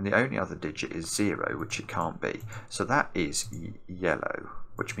 And the only other digit is 0, which it can't be. So that is yellow,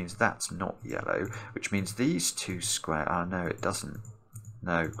 which means that's not yellow, which means these 2 square... Oh, no, it doesn't.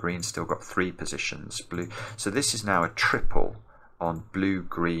 No, green's still got 3 positions. Blue. So this is now a triple on blue,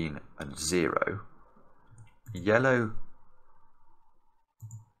 green, and 0. Yellow.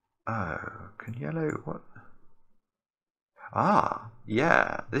 Oh, can yellow... What? Ah,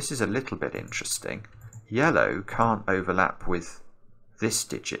 yeah, this is a little bit interesting. Yellow can't overlap with this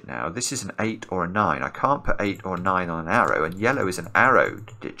digit now. This is an 8 or a 9. I can't put 8 or 9 on an arrow, and yellow is an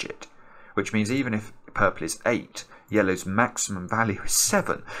arrowed digit, which means even if purple is 8, yellow's maximum value is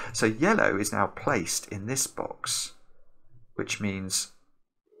 7. So yellow is now placed in this box, which means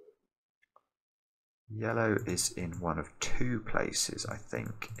yellow is in one of 2 places, I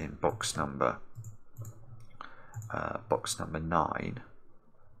think, in box number 9.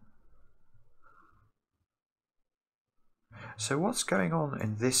 So what's going on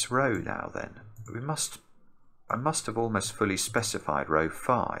in this row now then? I must have almost fully specified row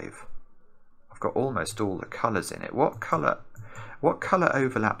 5. I've got almost all the colours in it. What colour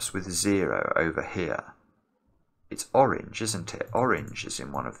overlaps with 0 over here? It's orange, isn't it? Orange is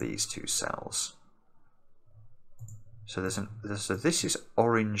in one of these 2 cells. So so this is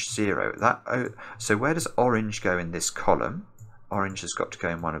orange 0. So where does orange go in this column? Orange has got to go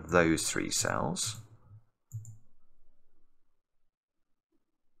in one of those 3 cells.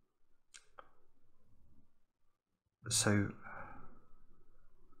 So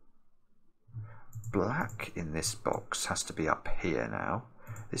black in this box has to be up here now.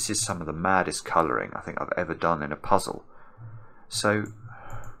 This is some of the maddest colouring I think I've ever done in a puzzle. So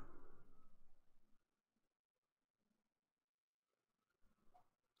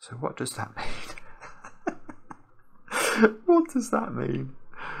what does that mean? What does that mean?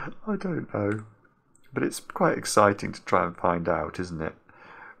 I don't know. But it's quite exciting to try and find out, isn't it?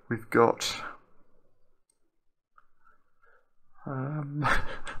 We've got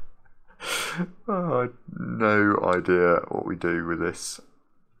oh, no idea what we do with this.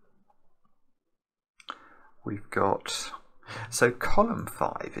 We've got, so column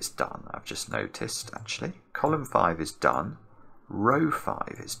 5 is done, I've just noticed actually. Column 5 is done, row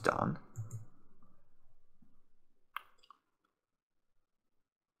 5 is done.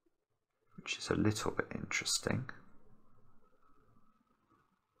 Which is a little bit interesting.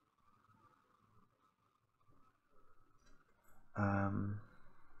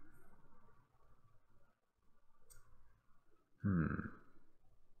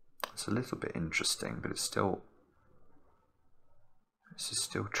 It's a little bit interesting, but it's still, this is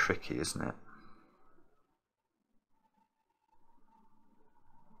still tricky, isn't it?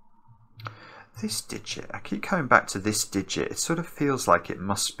 This digit, I keep coming back to this digit. It sort of feels like it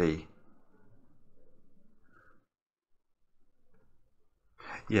must be,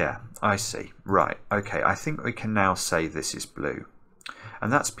 yeah, I see. Right, okay, I think we can now say this is blue.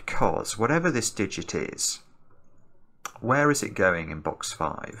 And that's because whatever this digit is, where is it going in box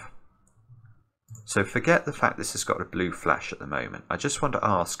 5? So forget the fact this has got a blue flash at the moment. I just want to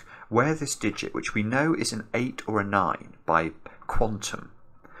ask where this digit, which we know is an 8 or a 9 by quantum,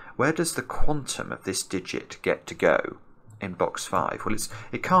 where does the quantum of this digit get to go in box 5? Well,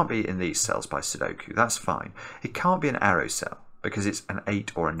 it can't be in these cells by Sudoku, that's fine. It can't be an arrow cell because it's an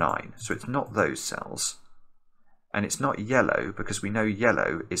 8 or a 9, so it's not those cells. And it's not yellow because we know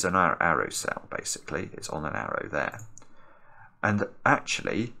yellow is an arrow cell, basically. It's on an arrow there. And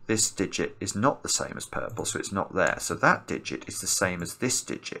actually, this digit is not the same as purple, so it's not there. So that digit is the same as this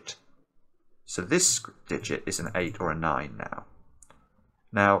digit. So this digit is an 8 or a 9 now.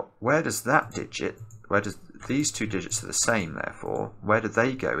 Now, where does that digit, where does these two digits are the same, therefore, where do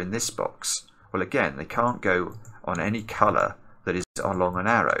they go in this box? Well, again, they can't go on any colour that is along an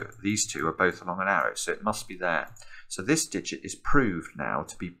arrow. These two are both along an arrow, so it must be there. So this digit is proved now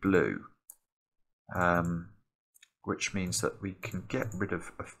to be blue. Which means that we can get rid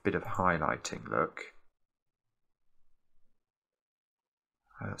of a bit of highlighting, look.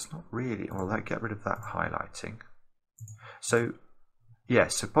 That's not really, well, that get rid of that highlighting. So, yeah,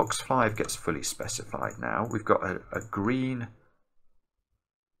 so box 5 gets fully specified now. We've got a green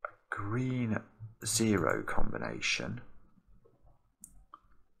 0 combination.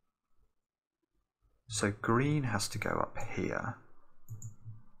 So green has to go up here.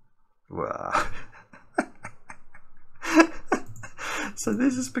 Wow. So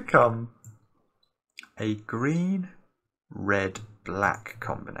this has become a green, red, black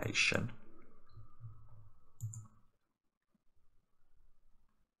combination.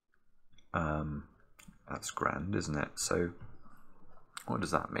 That's grand, isn't it? So what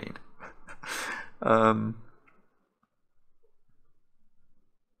does that mean? I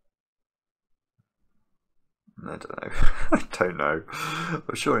don't know. I don't know.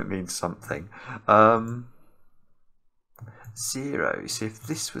 I'm sure it means something. 0. See, if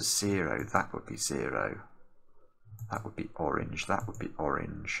this was 0, that would be 0. That would be orange. That would be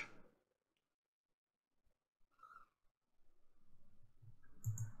orange.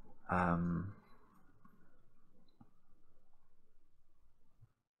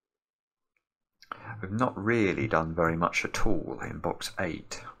 We've not really done very much at all in box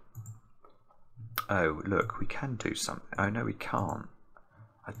 8. Oh, look, we can do something. Oh, no, we can't.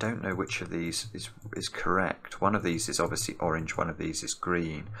 I don't know which of these is correct. One of these is obviously orange, one of these is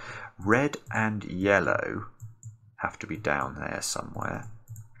green. Red and yellow have to be down there somewhere.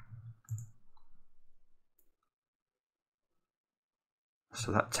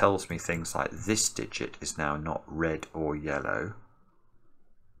 So that tells me things like this digit is now not red or yellow.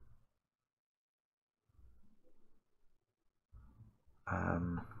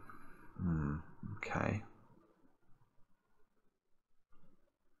 Okay.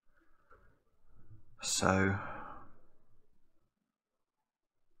 So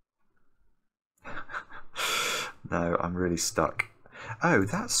no, I'm really stuck. Oh,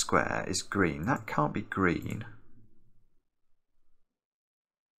 that square is green. That can't be green.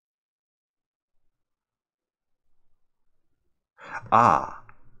 Ah,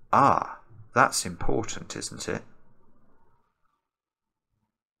 that's important, isn't it?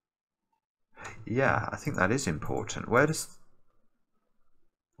 Yeah, I think that is important. Where does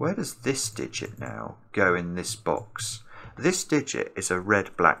where does this digit now go in this box? This digit is a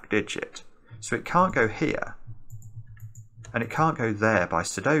red-black digit, so it can't go here, and it can't go there by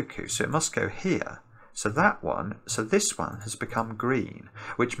Sudoku, so it must go here. So this one has become green,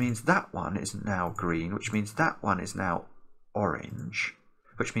 which means that one is now green, which means that one is now orange,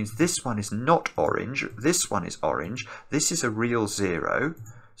 which means this one is not orange, this one is orange, this is a real 0,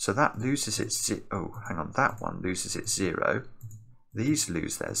 so that loses its, oh, hang on, that one loses its 0, these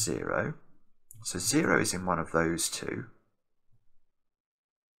lose their 0, so 0 is in one of those two.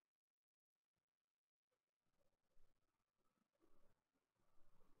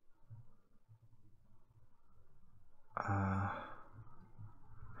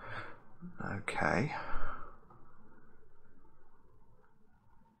 Okay.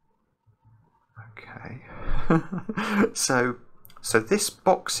 so this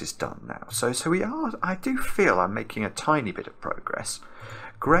box is done now. So we are. I do feel I'm making a tiny bit of progress.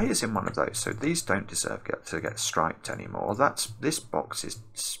 Grey is in one of those, so these don't deserve to get striped anymore. This box is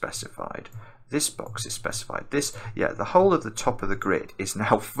specified. This box is specified. The whole of the top of the grid is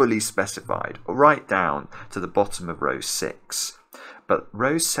now fully specified, right down to the bottom of row 6. But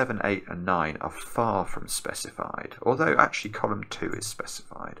rows 7, 8 and 9 are far from specified, although actually column 2 is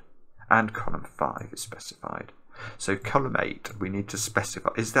specified, and column 5 is specified. So column 8 we need to specify.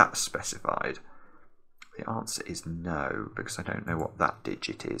 Is that specified? The answer is no, because I don't know what that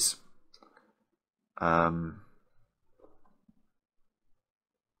digit is.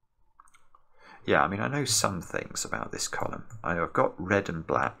 Yeah, I mean, I know some things about this column. I know I've got red and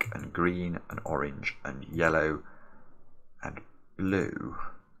black and green and orange and yellow and blue.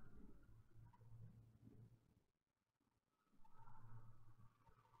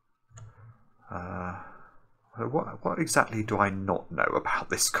 What exactly do I not know about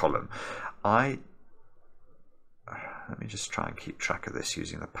this column? Let me just try and keep track of this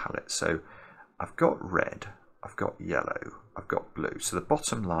using the palette. So I've got red, I've got yellow, I've got blue. So the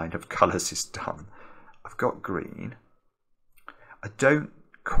bottom line of colours is done. I've got green. I don't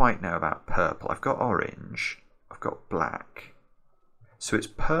quite know about purple. I've got orange, I've got black. So it's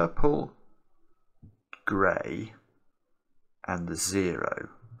purple, grey, and the 0.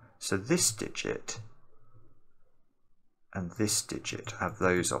 So this digit and this digit have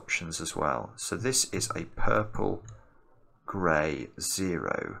those options as well. So this is a purple, grey,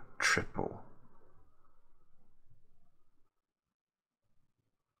 0, triple.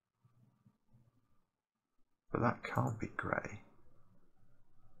 But that can't be grey.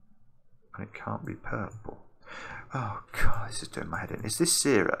 And it can't be purple. Oh god, this is doing my head in. Is this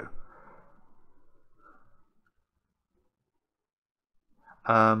 0?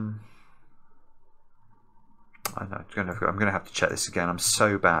 I know, I'm going to have to check this again. I'm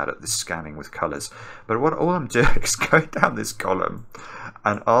so bad at this scanning with colours. But all I'm doing is going down this column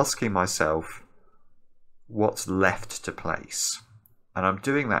and asking myself what's left to place. And I'm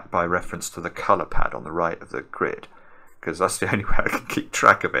doing that by reference to the colour pad on the right of the grid, because that's the only way I can keep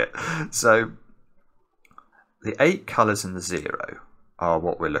track of it. So the 8 colours and the 0 are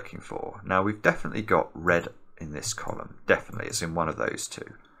what we're looking for. Now we've definitely got red in this column. Definitely, it's in one of those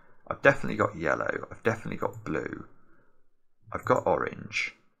two. I've definitely got yellow. I've definitely got blue. I've got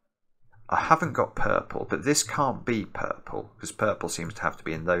orange. I haven't got purple, but this can't be purple because purple seems to have to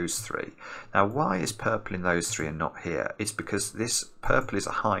be in those 3. Now, why is purple in those 3 and not here? It's because this purple is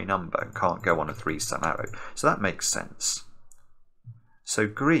a high number and can't go on a 3-sun arrow. So that makes sense. So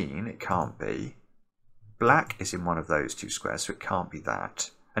green, it can't be. Black is in one of those 2 squares, so it can't be that.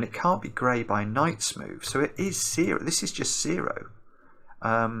 And it can't be grey by Knight's move, so it is 0. This is just 0,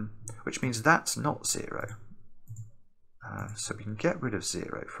 which means that's not 0. So we can get rid of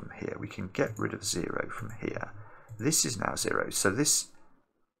 0 from here. We can get rid of 0 from here. This is now 0. So this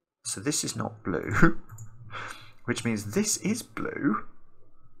is not blue, which means this is blue,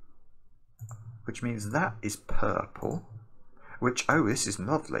 which means that is purple. Which, oh, this is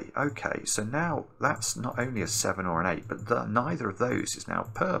lovely. Okay, so now that's not only a 7 or an 8, but neither of those is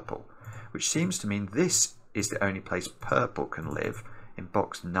now purple, which seems to mean this is the only place purple can live in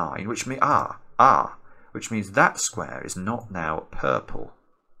box 9, which means which means that square is not now purple.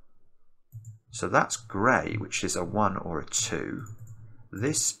 So that's grey, which is a 1 or a 2.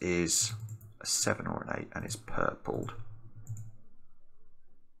 This is a 7 or an 8 and it's purpled.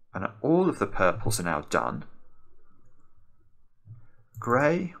 And all of the purples are now done.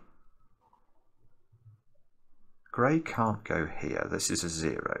 Grey can't go here. This is a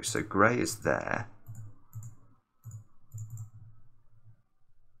 0, so grey is there.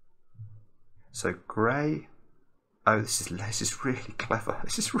 So grey, oh, this is really clever.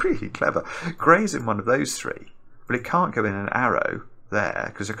 This is really clever. Grey's in one of those 3, but it can't go in an arrow.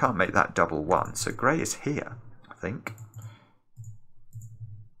 there, because I can't make that double 1. So grey is here, I think.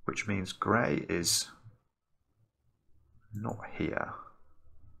 Which means grey is not here.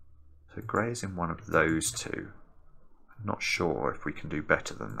 So grey is in one of those two. I'm not sure if we can do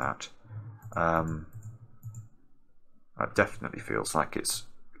better than that. That definitely feels like it's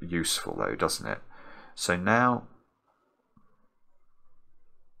useful though, doesn't it? So now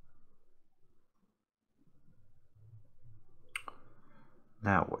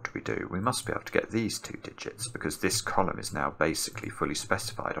what do we do? We must be able to get these 2 digits, because this column is now basically fully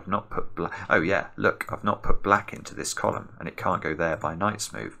specified. I've not put black. Oh yeah, look, I've not put black into this column, and it can't go there by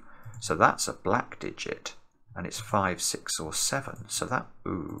knight's move. So that's a black digit, and it's 5, 6, or 7. So that,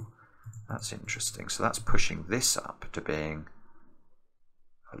 ooh, that's interesting. So that's pushing this up to being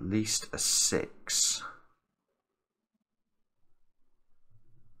at least a 6.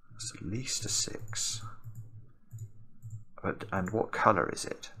 That's at least a 6. And what colour is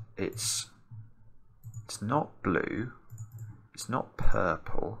it? It's not blue. It's not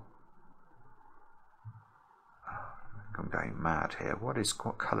purple. I'm going mad here. What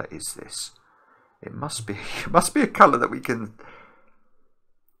colour is this? It must be a colour that we can.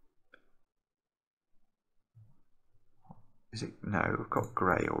 Is it? No, we've got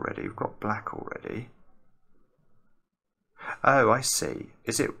grey already. We've got black already. Oh, I see.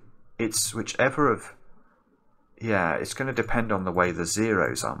 It's whichever of. Yeah, it's going to depend on the way the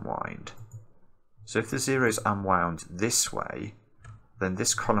zeros unwind. So if the zeros unwound this way, then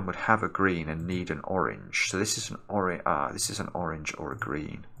this column would have a green and need an orange. So this is an orange. This is an orange or a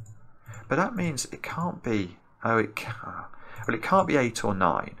green. But that means it can't be. Well, it can't be 8 or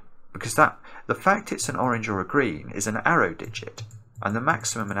 9, because the fact it's an orange or a green is an arrow digit, and the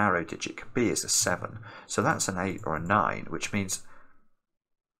maximum an arrow digit can be is a 7. So that's an 8 or a 9, which means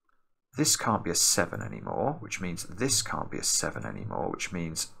this can't be a 7 anymore, which means this can't be a 7 anymore, which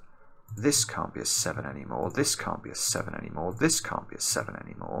means this can't be a 7 anymore, this can't be a 7 anymore, this can't be a 7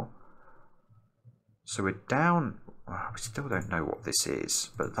 anymore. So we're down. We still don't know what this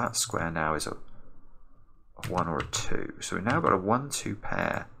is, but that square now is a 1 or a 2. So we've now got a 1-2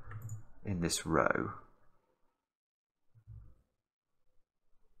 pair in this row.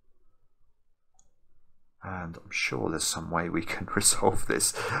 And I'm sure there's some way we can resolve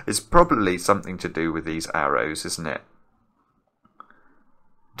this. It's probably something to do with these arrows, isn't it?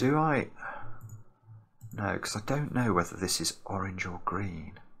 Do I? No, because I don't know whether this is orange or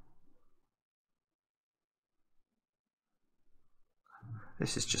green.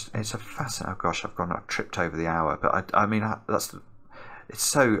 This is just, it's a fascinating, oh gosh, I've tripped over the hour, but I mean, I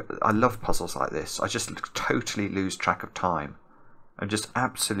love puzzles like this. I just totally lose track of time. I'm just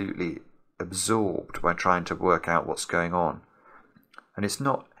absolutely absorbed by trying to work out what's going on. And it's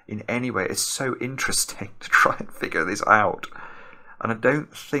not in any way, it's so interesting to try and figure this out. And I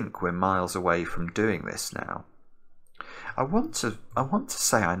don't think we're miles away from doing this now. I want to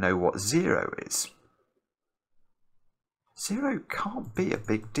say I know what 0 is. 0 can't be a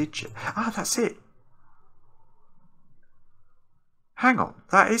big digit. Ah, that's it. Hang on,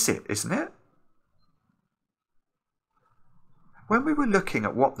 that is it, isn't it? When we were looking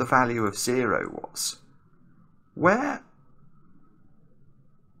at what the value of 0 was, where...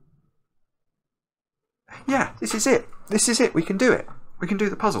 Yeah, this is it. This is it. We can do it. We can do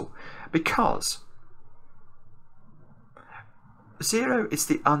the puzzle. Because 0 is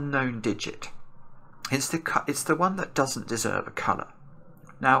the unknown digit. It's the one that doesn't deserve a colour.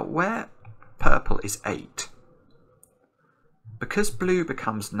 Now, where purple is 8, because blue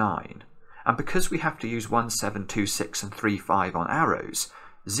becomes 9, and because we have to use 1, 7, 2, 6 and 3, 5 on arrows,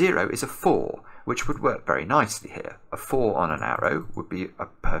 0 is a 4, which would work very nicely here. A 4 on an arrow would be a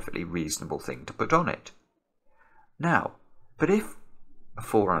perfectly reasonable thing to put on it. Now, but if a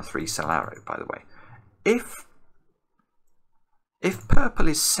 4 on a 3-cell arrow, by the way, if purple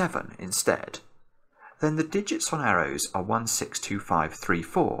is 7 instead, then the digits on arrows are 1, 6, 2, 5, 3,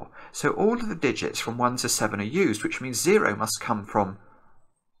 4. So all of the digits from 1 to 7 are used, which means 0 must come from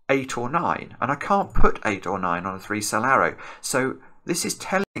 8 or 9. And I can't put 8 or 9 on a 3-cell arrow. So this is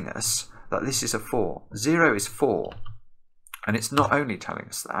telling us that this is a 4. 0 is 4. And it's not only telling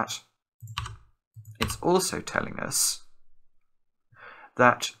us that, it's also telling us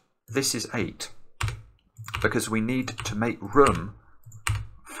that this is 8. Because we need to make room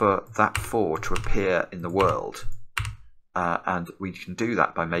for that 4 to appear in the world, and we can do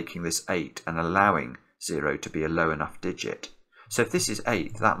that by making this 8 and allowing 0 to be a low enough digit. So if this is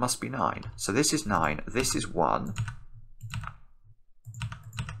 8, that must be 9. So this is 9, this is 1.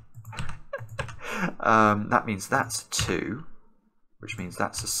 That means that's a 2, which means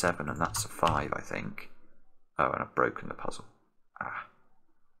that's a 7 and that's a 5, I think. Oh, and I've broken the puzzle. Ah,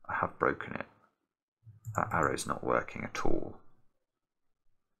 I have broken it. That arrow's not working at all.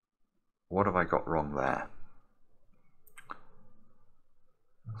 What have I got wrong there?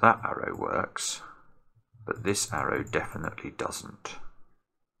 That arrow works, but this arrow definitely doesn't.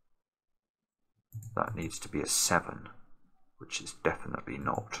 That needs to be a 7, which is definitely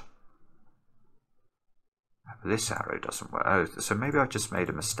not. This arrow doesn't work. Oh, so maybe I just made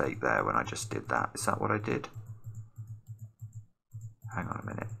a mistake there when I just did that. Is that what I did? Hang on a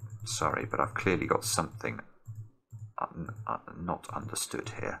minute. Sorry, but I've clearly got something not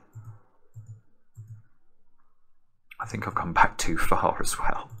understood here. I think I've gone back too far as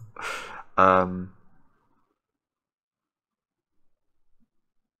well.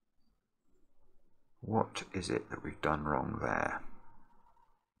 What is it that we've done wrong there?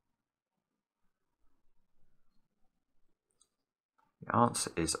 The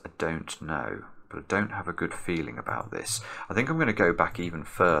answer is I don't know, but I don't have a good feeling about this. I think I'm going to go back even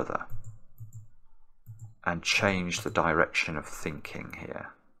further and change the direction of thinking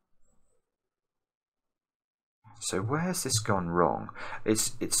here. So where's this gone wrong? I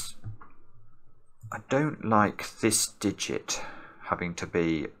don't like this digit having to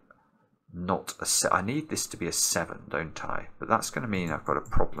be not a 7. I need this to be a 7, don't I? But that's going to mean I've got a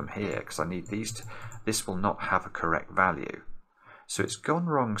problem here because I need these to, this will not have a correct value. So it's gone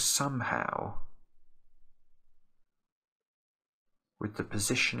wrong somehow with the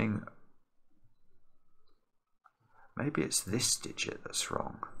positioning. Maybe it's this digit that's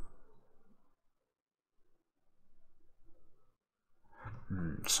wrong.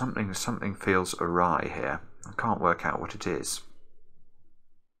 Something feels awry here. I can't work out what it is.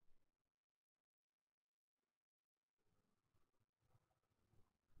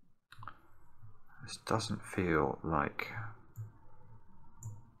 This doesn't feel like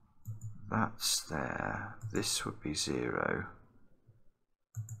that's there. This would be 0.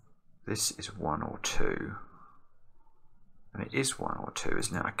 This is 1 or 2. And it is 1 or 2,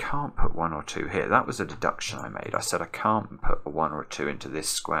 isn't it? I can't put 1 or 2 here. That was a deduction I made. I said I can't put a 1 or a 2 into this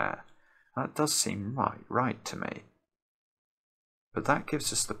square. That does seem right to me. But that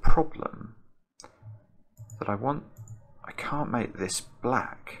gives us the problem that I can't make this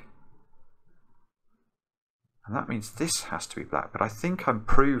black. And that means this has to be black. But I think I'm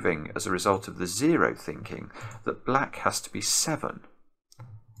proving, as a result of the 0 thinking, that black has to be 7.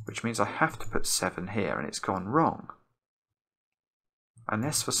 Which means I have to put 7 here, and it's gone wrong.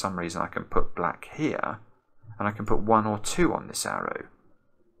 Unless for some reason I can put black here, and I can put 1 or 2 on this arrow.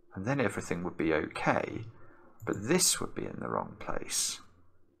 And then everything would be okay, but this would be in the wrong place.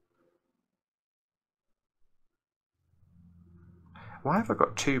 Why have I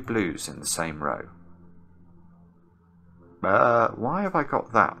got 2 blues in the same row? Why have I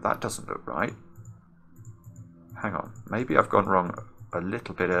got that? That doesn't look right. Hang on, maybe I've gone wrong a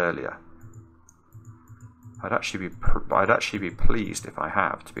little bit earlier. I'd actually be pleased if I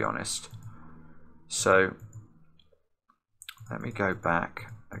have, to be honest. So let me go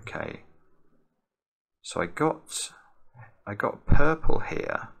back. Okay. So I got purple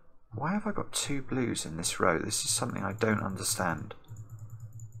here. Why have I got 2 blues in this row? This is something I don't understand.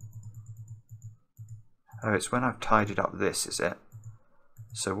 Oh, it's when I've tidied up this, is it?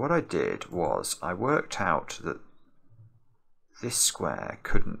 So what I did was I worked out that this square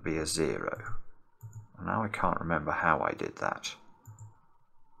couldn't be a 0. Now I can't remember how I did that.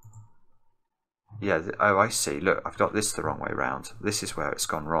 Yeah, oh, I see. Look, I've got this the wrong way round. This is where it's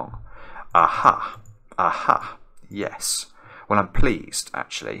gone wrong. Aha! Aha! Yes. Well, I'm pleased,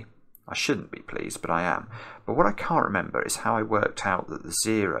 actually. I shouldn't be pleased, but I am. But what I can't remember is how I worked out that the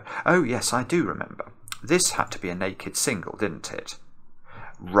 0... Oh, yes, I do remember. This had to be a naked single, didn't it?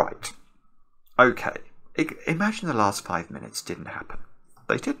 Right. Okay. Imagine the last 5 minutes didn't happen.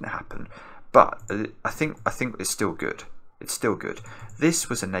 They didn't happen. But I think it's still good. It's still good. This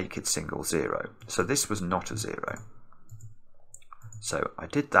was a naked single 0, so this was not a 0. So I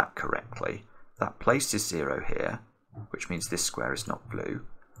did that correctly. That places 0 here, which means this square is not blue.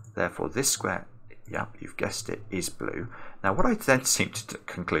 Therefore this square, yeah, you've guessed it, is blue. Now what I then seem to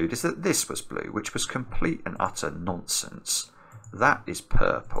conclude is that this was blue, which was complete and utter nonsense. That is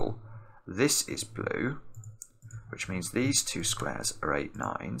purple. This is blue, which means these 2 squares are 8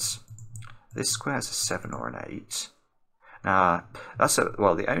 9s. This square's a 7 or an 8. Now,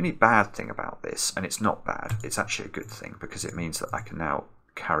 well, the only bad thing about this, and it's not bad, it's actually a good thing, because it means that I can now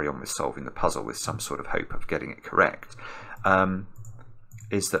carry on with solving the puzzle with some sort of hope of getting it correct,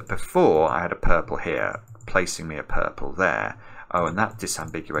 is that before I had a purple here, placing me a purple there. Oh, and that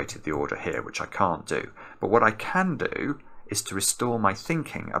disambiguated the order here, which I can't do. But what I can do is to restore my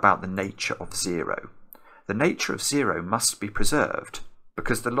thinking about the nature of 0. the nature of 0 must be preserved,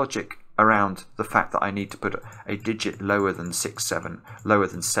 because the logic around the fact that I need to put a digit lower than 6, 7, lower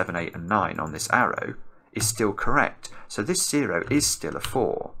than 7, 8 and 9 on this arrow is still correct. So this 0 is still a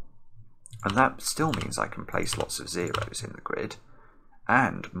 4. And that still means I can place lots of zeros in the grid.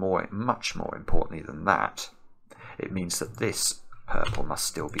 And much more importantly than that, it means that this purple must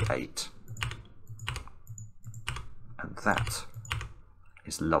still be 8. And that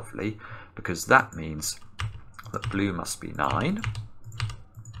is lovely, because that means that blue must be 9.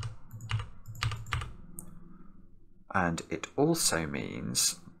 And it also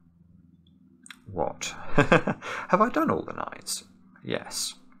means what? Have I done all the 9s?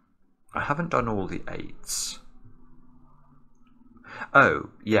 Yes. I haven't done all the 8s. Oh,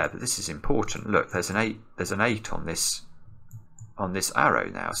 yeah, but this is important. Look, there's an 8 on this arrow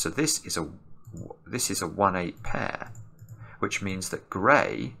now. So this is a 1-8 pair, which means that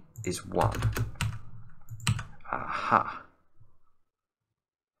grey is 1. Aha.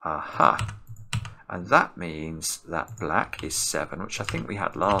 Aha. And that means that black is 7, which I think we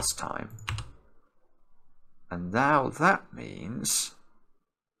had last time. And now that means,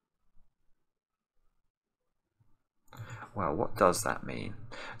 well, what does that mean?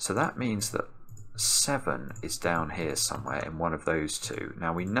 So that means that 7 is down here somewhere in one of those two.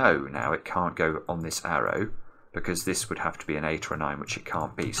 Now we know now it can't go on this arrow, because this would have to be an 8 or a 9, which it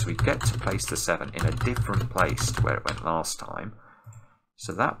can't be. So we get to place the 7 in a different place to where it went last time.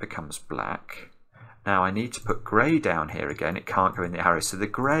 So that becomes black. Now I need to put grey down here again. It can't go in the arrow. So the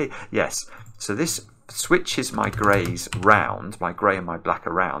grey, yes. So this switches my greys round, my grey and my black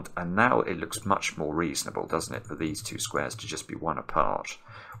around, and now it looks much more reasonable, doesn't it, for these two squares to just be one apart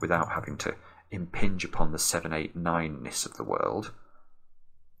without having to impinge upon the 7, 8, 9-ness of the world.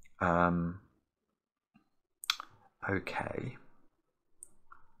 Okay.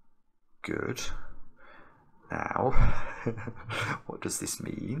 Good. Now, what does this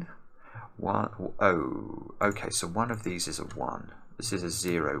mean? Oh, okay, so one of these is a 1. This is a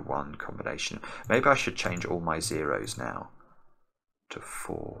 0-1 combination. Maybe I should change all my zeros now to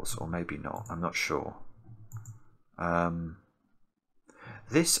 4s, or maybe not. I'm not sure.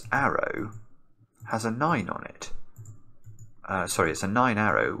 This arrow has a 9 on it. Sorry, it's a 9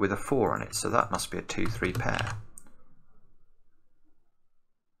 arrow with a 4 on it, so that must be a 2-3 pair.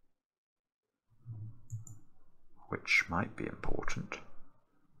 Which might be important.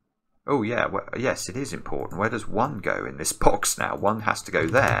 Oh yeah, well, yes, it is important. Where does 1 go in this box now? 1 has to go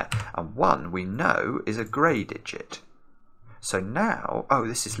there, and 1 we know is a grey digit. So now, oh,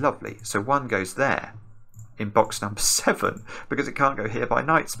 this is lovely. So 1 goes there in box number 7 because it can't go here by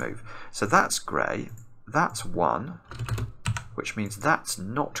knight's move. So that's grey. That's 1, which means that's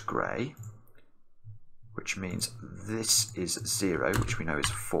not grey, which means this is 0, which we know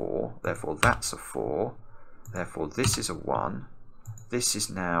is 4. Therefore, that's a 4. Therefore, this is a 1. This is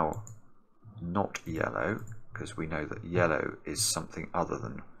now not yellow, because we know that yellow is something other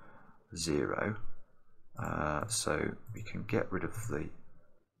than 0. So we can get rid of the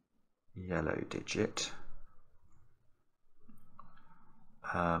yellow digit.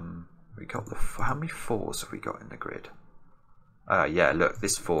 We got the, how many 4s have we got in the grid? Yeah, look,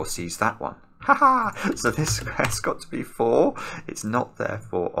 this 4 sees that one. Haha! So this square's got to be 4. It's not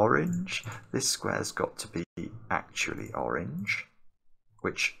therefore orange. This square's got to be actually orange,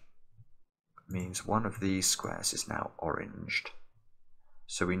 which means one of these squares is now oranged.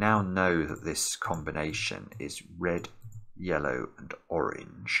 So we now know that this combination is red, yellow and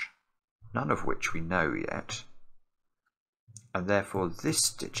orange, none of which we know yet. And therefore this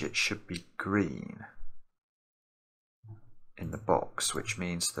digit should be green in the box, which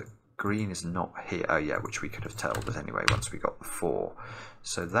means that green is not here. Oh yeah, which we could have told, but anyway, once we got the 4.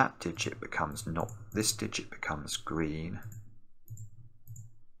 So that digit becomes not, this digit becomes green.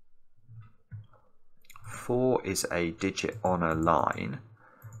 4 is a digit on a line,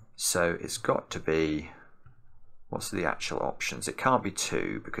 so it's got to be, what's the actual options? It can't be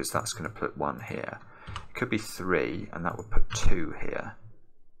 2 because that's going to put 1 here. It could be 3 and that would put 2 here.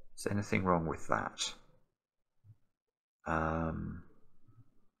 Is there anything wrong with that?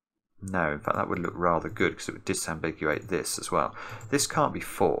 No, in fact that would look rather good because it would disambiguate this as well. This can't be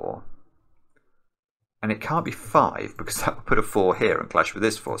 4, and it can't be 5 because that would put a 4 here and clash with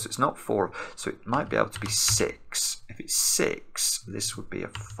this 4, so it's not 4, so it might be able to be 6. If it's 6, this would be a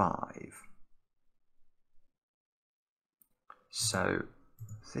 5. So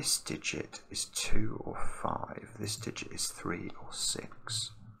this digit is 2 or 5, this digit is 3 or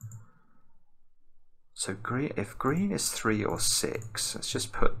 6. So green, if green is 3 or 6, let's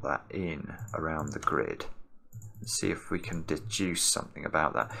just put that in around the grid. Let's see if we can deduce something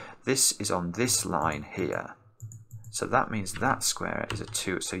about that. This is on this line here. So that means that square is a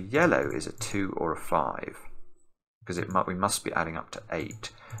 2. So yellow is a 2 or a 5. Because we must be adding up to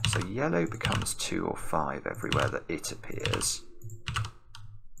 8. So yellow becomes 2 or 5 everywhere that it appears.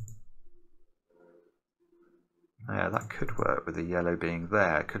 Yeah, that could work with the yellow being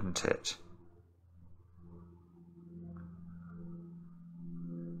there, couldn't it?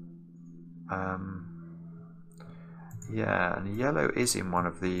 Yeah, and yellow is in one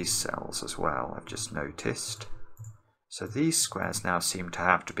of these cells as well, I've just noticed. So these squares now seem to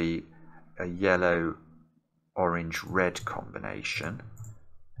have to be a yellow, orange, red combination,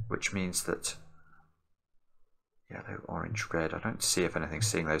 which means that yellow, orange, red, I don't see if anything's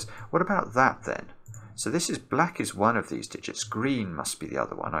seeing those. What about that then? So this is black is one of these digits, green must be the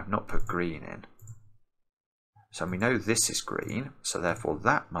other one. I've not put green in. So we know this is green, so therefore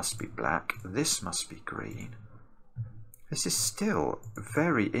that must be black, this must be green. This is still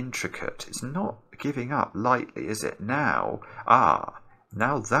very intricate. It's not giving up lightly, is it? Now,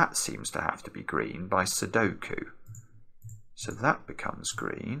 now that seems to have to be green by Sudoku. So that becomes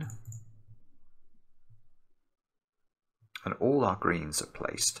green. And all our greens are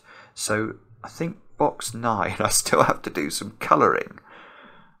placed. So I think box 9, I still have to do some colouring.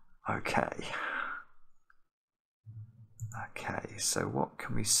 Okay. Okay, so what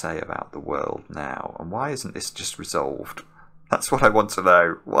can we say about the world now? And why isn't this just resolved? That's what I want to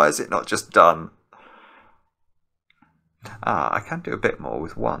know. Why is it not just done? I can do a bit more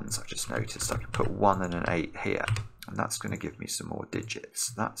with ones, I've just noticed. I can put 1 and an 8 here. And that's going to give me some more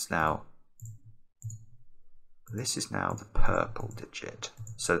digits. That's now... This is now the purple digit.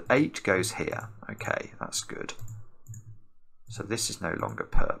 So 8 goes here. Okay, that's good. So this is no longer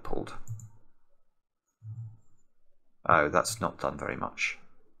purpled. Oh, that's not done very much.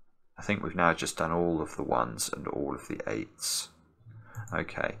 I think we've now just done all of the 1s and all of the 8s.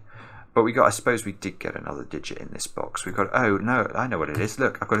 Okay. But we got, I suppose we did get another digit in this box. We've got, oh no, I know what it is.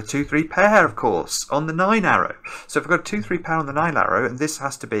 Look, I've got a 2-3 pair, of course, on the 9 arrow. So if I've got a 2-3 pair on the 9 arrow, and this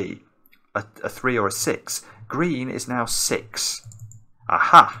has to be a 3 or a 6, green is now 6.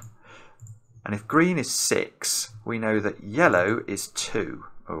 Aha! And if green is 6, we know that yellow is 2.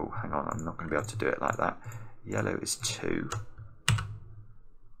 Oh, hang on, I'm not going to be able to do it like that. Yellow is 2.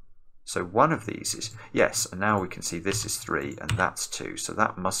 So one of these is, yes, and now we can see this is 3 and that's 2. So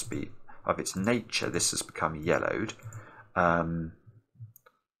that must be, of its nature, this has become yellowed. We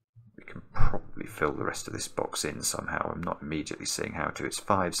can probably fill the rest of this box in somehow. I'm not immediately seeing how to. It's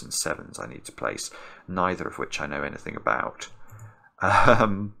 5s and 7s I need to place, neither of which I know anything about.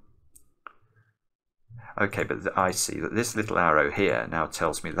 Okay, but I see that this little arrow here now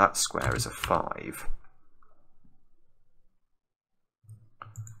tells me that square is a 5.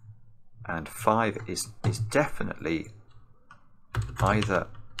 And 5 is definitely either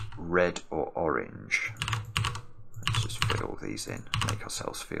red or orange. Let's just fill all these in, make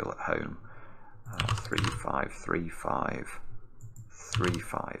ourselves feel at home. 3, 5, 3, 5, 3,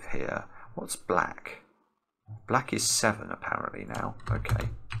 5 here. What's black? Black is 7 apparently now. Okay,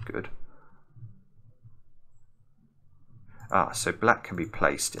 good. So black can be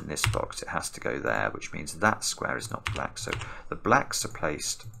placed in this box. It has to go there, which means that square is not black. So the blacks are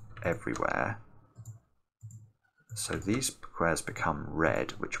placed everywhere. So these squares become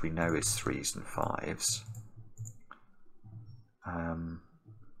red, which we know is 3s and 5s.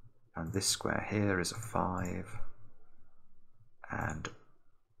 And this square here is a 5. And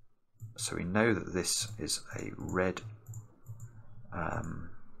so we know that this is a red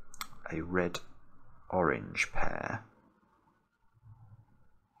orange pair.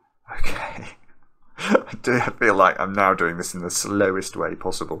 Okay. I do feel like I'm now doing this in the slowest way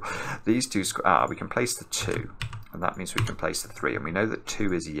possible. These two, we can place the 2, and that means we can place the 3, and we know that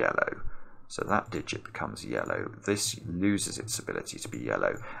 2 is yellow, so that digit becomes yellow. This loses its ability to be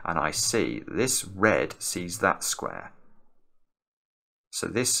yellow, and I see this red sees that square. So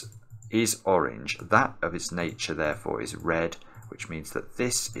this is orange. That of its nature, therefore, is red, which means that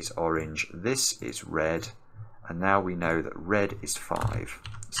this is orange, this is red, and now we know that red is 5.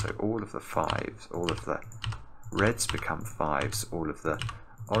 So all of the 5s, all of the reds become 5s, all of the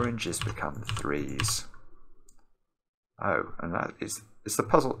oranges become 3s. Oh, and that is the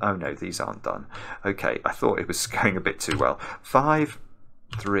puzzle. Oh no, these aren't done. Okay, I thought it was going a bit too well. 5,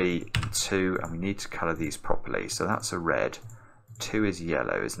 3, and 2, and we need to colour these properly. So that's a red. 2 is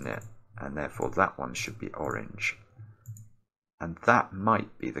yellow, isn't it? And therefore that one should be orange. And that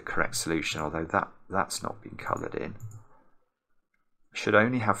might be the correct solution, although that's not been coloured in. Should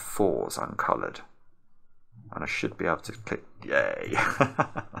only have 4s uncoloured. And I should be able to click, yay.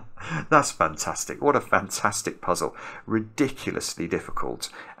 That's fantastic. What a fantastic puzzle. Ridiculously difficult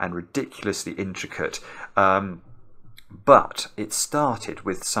and ridiculously intricate. But it started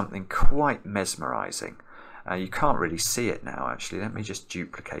with something quite mesmerizing. You can't really see it now, actually. Let me just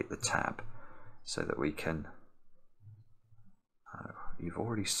duplicate the tab so that we can... Oh, you've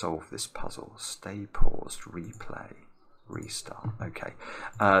already solved this puzzle. Stay paused, replay. Restart. Okay.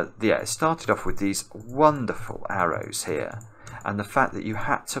 Yeah, it started off with these wonderful arrows here, and the fact that you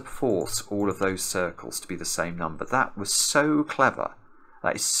had to force all of those circles to be the same number, that was so clever.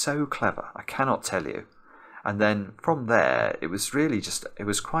 That is so clever, I cannot tell you. And then from there, it was really just, it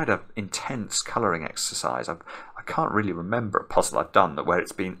was quite an intense colouring exercise. I can't really remember a puzzle I've done where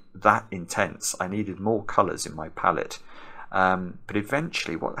it's been that intense. I needed more colours in my palette. But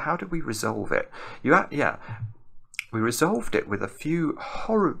eventually, how did we resolve it? We resolved it with a few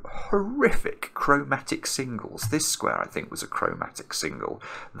horrific chromatic singles. This square, I think, was a chromatic single.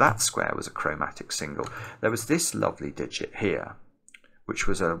 That square was a chromatic single. There was this lovely digit here, which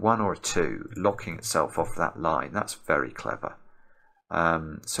was a 1 or a 2 locking itself off that line. That's very clever.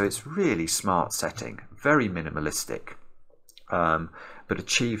 So it's really smart setting, very minimalistic, but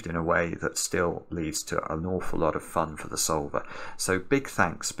achieved in a way that still leads to an awful lot of fun for the solver. So big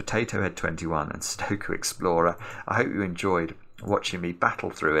thanks, PotatoHead21 and Sudoku Explorer. I hope you enjoyed watching me battle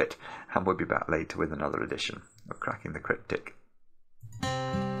through it, and we'll be back later with another edition of Cracking the Cryptic.